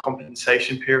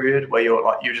hypercompensation period where you're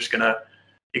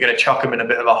gonna chuck them in a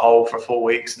bit of a hole for 4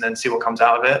 weeks and then see what comes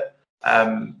out of it.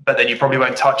 But then you probably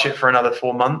won't touch it for another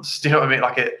 4 months. Do you know what I mean?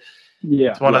 Like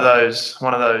it's one of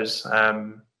those.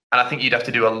 And I think you'd have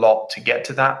to do a lot to get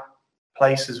to that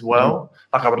place as well.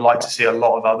 Like I would like to see a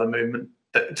lot of other movement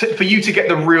for you to get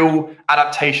the real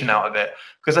adaptation out of it.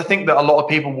 Because I think that a lot of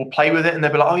people will play with it and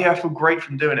they'll be like, oh yeah, I feel great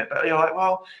from doing it. But you're like,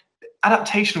 well,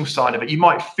 adaptational side of it, you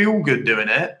might feel good doing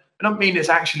it. I don't mean it's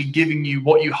actually giving you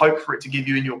what you hope for it to give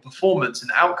you in your performance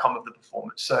and outcome of the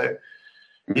performance. So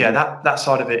yeah, that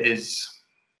side of it is,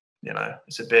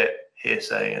 it's a bit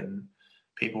hearsay and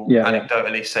people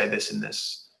anecdotally say this and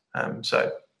this.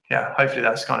 So yeah, hopefully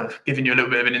that's kind of giving you a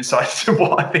little bit of an insight to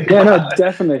what I think. Yeah, no,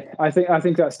 definitely. I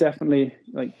think that's definitely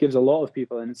gives a lot of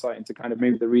people an insight into kind of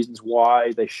maybe the reasons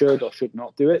why they should or should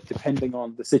not do it, depending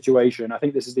on the situation. I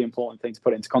think this is the important thing to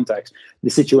put into context: the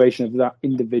situation of that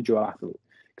individual athlete.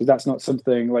 Because that's not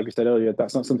something, like I said earlier,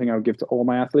 that's not something I would give to all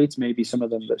my athletes. Maybe some of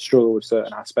them that struggle with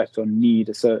certain aspects or need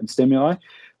a certain stimuli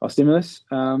or stimulus.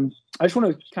 I just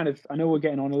want to I know we're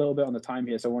getting on a little bit on the time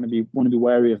here, so I want to be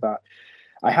wary of that.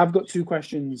 I have got 2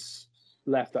 questions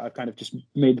left that I've kind of just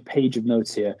made a page of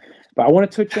notes here, but I want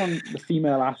to touch on the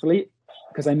female athlete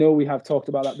because I know we have talked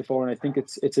about that before, and I think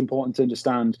it's important to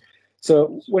understand.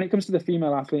 So when it comes to the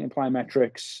female athlete in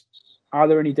plyometrics, are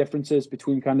there any differences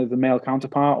between kind of the male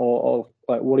counterpart or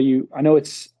like what are you? I know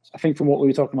I think from what we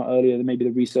were talking about earlier, that maybe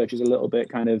the research is a little bit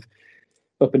kind of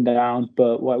up and down,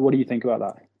 but what do you think about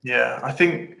that? Yeah, I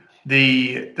think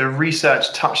the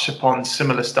research touched upon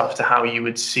similar stuff to how you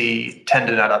would see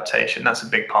tendon adaptation. That's a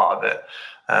big part of it.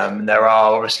 There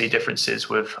are obviously differences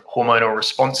with hormonal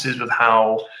responses with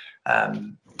how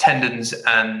tendons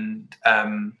and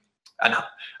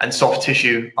soft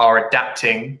tissue are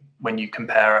adapting when you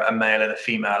compare a male and a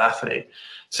female athlete.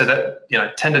 So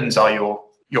that tendons are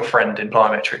your friend in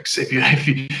plyometrics. If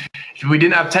we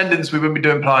didn't have tendons, we wouldn't be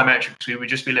doing plyometrics. We would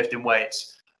just be lifting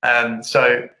weights.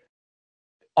 So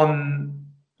on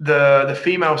the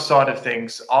female side of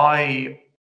things, I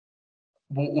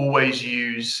will always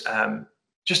use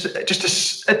just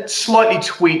a slightly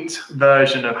tweaked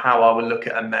version of how I would look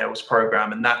at a male's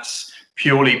program, and that's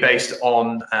purely based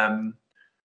on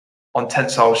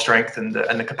tensile strength and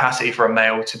the capacity for a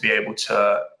male to be able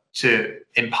to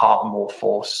impart more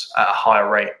force at a higher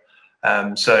rate.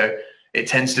 So it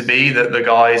tends to be that the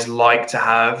guys like to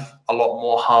have a lot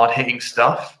more hard hitting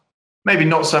stuff. Maybe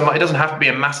not so much. It doesn't have to be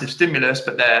a massive stimulus,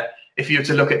 but if you were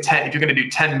to look at 10, if you're going to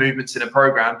do 10 movements in a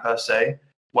program per se,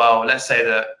 well, let's say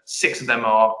that 6 of them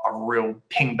are real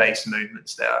ping-based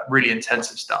movements. They're really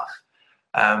intensive stuff.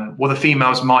 Well, the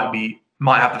females might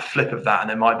have the flip of that, and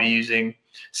they might be using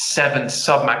 7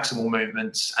 sub-maximal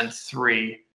movements and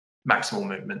 3 maximal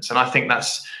movements. And I think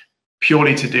that's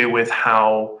purely to do with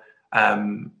how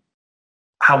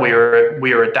we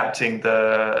are adapting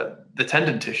the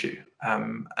tendon tissue.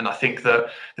 And I think that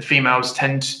the females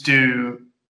tend to do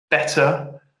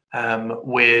better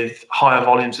with higher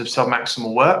volumes of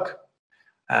submaximal work.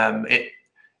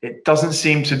 It doesn't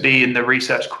seem to be in the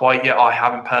research quite yet. I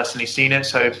haven't personally seen it.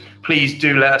 So please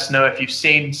do let us know if you've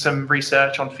seen some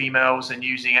research on females and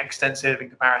using extensive in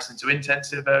comparison to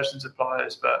intensive versions of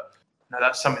pliers. But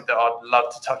that's something that I'd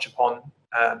love to touch upon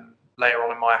later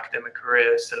on in my academic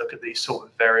career, is to look at these sort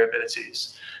of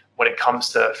variabilities when it comes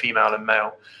to female and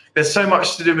male. There's so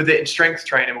much to do with it in strength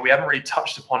training, but we haven't really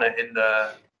touched upon it in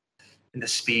the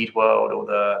speed world or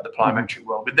the plyometric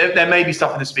world. But there may be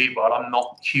stuff in the speed world. I'm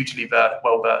not hugely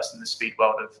well versed in the speed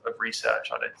world of research,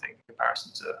 I don't think, in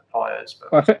comparison to pliers.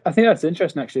 But well, I think that's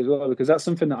interesting actually as well, because that's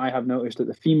something that I have noticed, that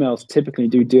the females typically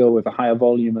do deal with a higher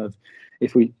volume of,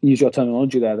 if we use your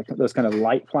terminology there, those kind of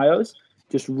light plyos,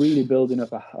 just really building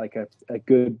up a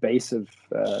good base of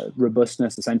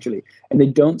robustness essentially. And they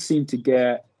don't seem to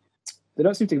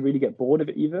really get bored of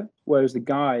it either. Whereas the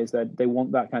guys, that they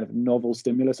want that kind of novel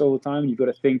stimulus all the time. You've got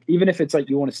to think, even if it's like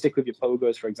you want to stick with your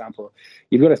pogos, for example,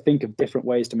 you've got to think of different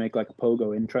ways to make like a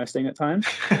pogo interesting at times.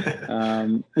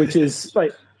 Which is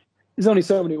like, there's only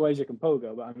so many ways you can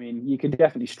pogo, but I mean, you can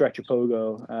definitely stretch a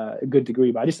pogo a good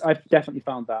degree. But I've definitely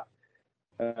found that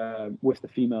with the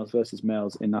females versus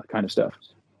males in that kind of stuff.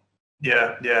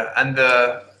 Yeah, and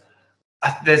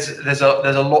there's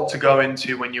a lot to go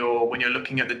into when you're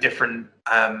looking at the different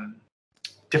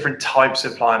types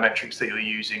of plyometrics that you're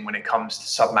using when it comes to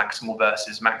submaximal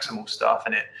versus maximal stuff,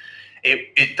 and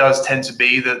it does tend to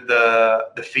be that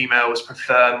the females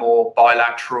prefer more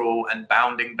bilateral and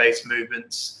bounding based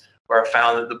movements, where I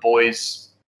found that the boys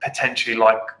potentially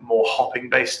like more hopping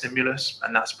based stimulus,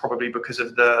 and that's probably because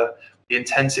of the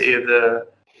intensity of the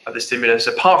stimulus.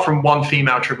 Apart from one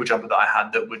female triple jumper that I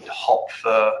had that would hop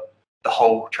for the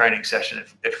whole training session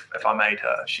if I made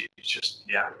her. She's just,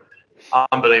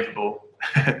 unbelievable.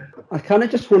 I kind of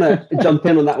just want to jump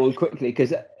in on that one quickly,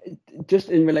 because just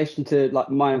in relation to like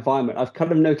my environment, I've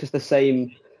kind of noticed the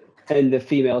same in the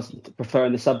females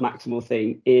preferring the submaximal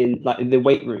thing in the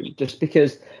weight room, just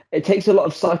because it takes a lot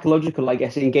of psychological, I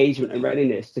guess, engagement and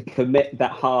readiness to commit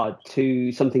that hard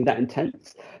to something that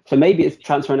intense. So maybe it's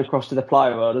transferring across to the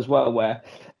plyo world as well, where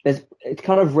it's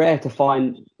kind of rare to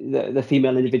find the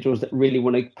female individuals that really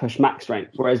want to push max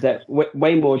strength, whereas they're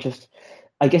way more just,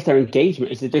 I guess their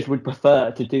engagement is they just would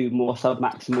prefer to do more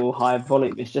submaximal, higher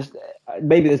volume. It's just,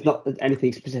 maybe there's not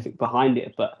anything specific behind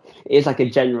it, but it is like a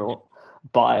general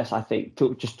bias, I think,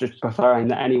 to just preferring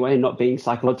that anyway, and not being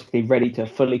psychologically ready to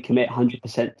fully commit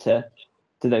 100% to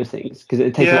those things, because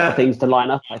it takes a lot of things to line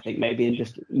up, I think, maybe, and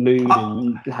just mood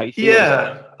and how you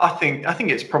feel. I think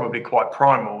it's probably quite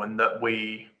primal, in that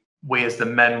we as the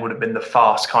men would have been the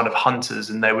fast kind of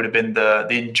hunters, and they would have been the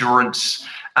endurance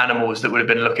animals that would have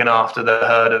been looking after the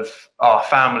herd of our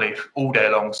family all day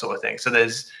long, sort of thing. So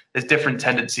there's different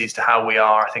tendencies to how we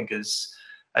are, I think, as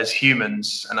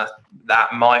humans, and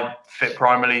that might fit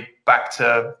primarily back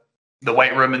to the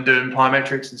weight room and doing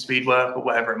plyometrics and speed work or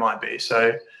whatever it might be.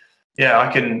 So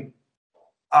I can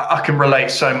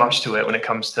relate so much to it when it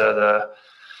comes to the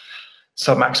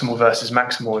submaximal versus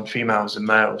maximal in females and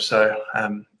males. So I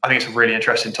think it's a really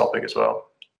interesting topic as well.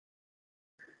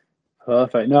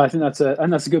 Perfect. No, I think that's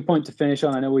a good point to finish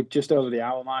on. I know we're just over the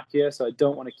hour mark here, so I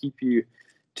don't want to keep you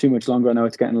too much longer. I know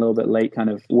it's getting a little bit late, kind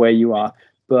of where you are.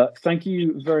 But thank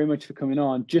you very much for coming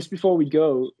on. Just before we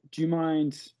go, do you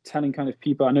mind telling kind of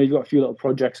people, I know you've got a few little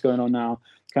projects going on now,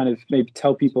 kind of maybe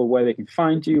tell people where they can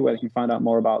find you, where they can find out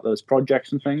more about those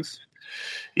projects and things?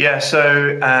 Yeah,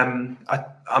 so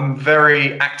I'm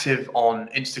very active on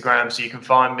Instagram, so you can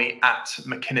find me at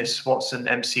McInnes Watson,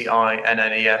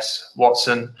 MCINNES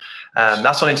Watson.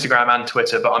 That's on Instagram and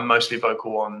Twitter, but I'm mostly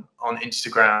vocal on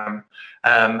Instagram.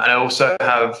 And I also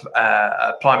have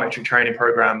a plyometric training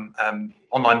program,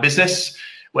 online business,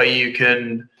 where you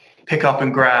can pick up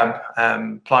and grab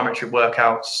plyometric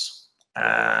workouts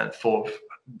for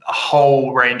a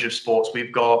whole range of sports.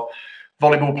 We've got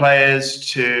volleyball players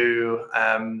to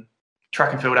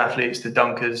track and field athletes, to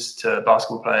dunkers, to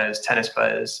basketball players, tennis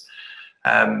players.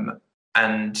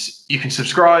 And you can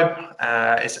subscribe.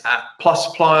 It's at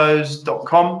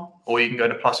plusplyos.com, or you can go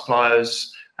to plusplyos,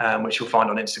 which you'll find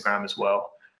on Instagram as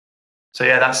well. So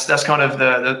that's kind of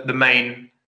the main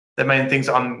things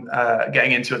that I'm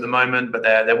getting into at the moment. But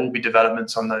there will be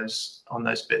developments on those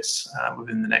bits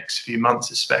within the next few months,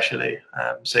 especially.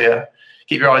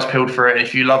 Keep your eyes peeled for it. And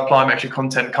if you love plyometric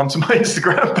content, come to my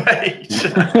Instagram page.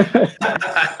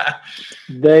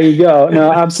 There you go.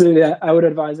 No, absolutely. I would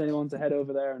advise anyone to head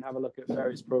over there and have a look at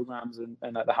various programs and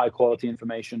the high quality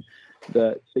information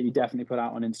that you definitely put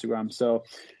out on Instagram. So,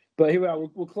 but here we are.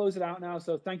 We'll close it out now.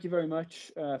 So thank you very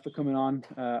much for coming on.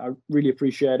 I really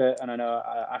appreciate it. And I know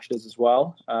Ash does as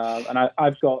well. And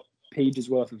I've got pages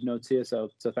worth of notes here. So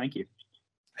thank you.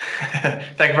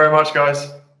 Thank you very much,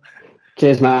 guys.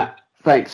 Cheers, Matt. Thanks.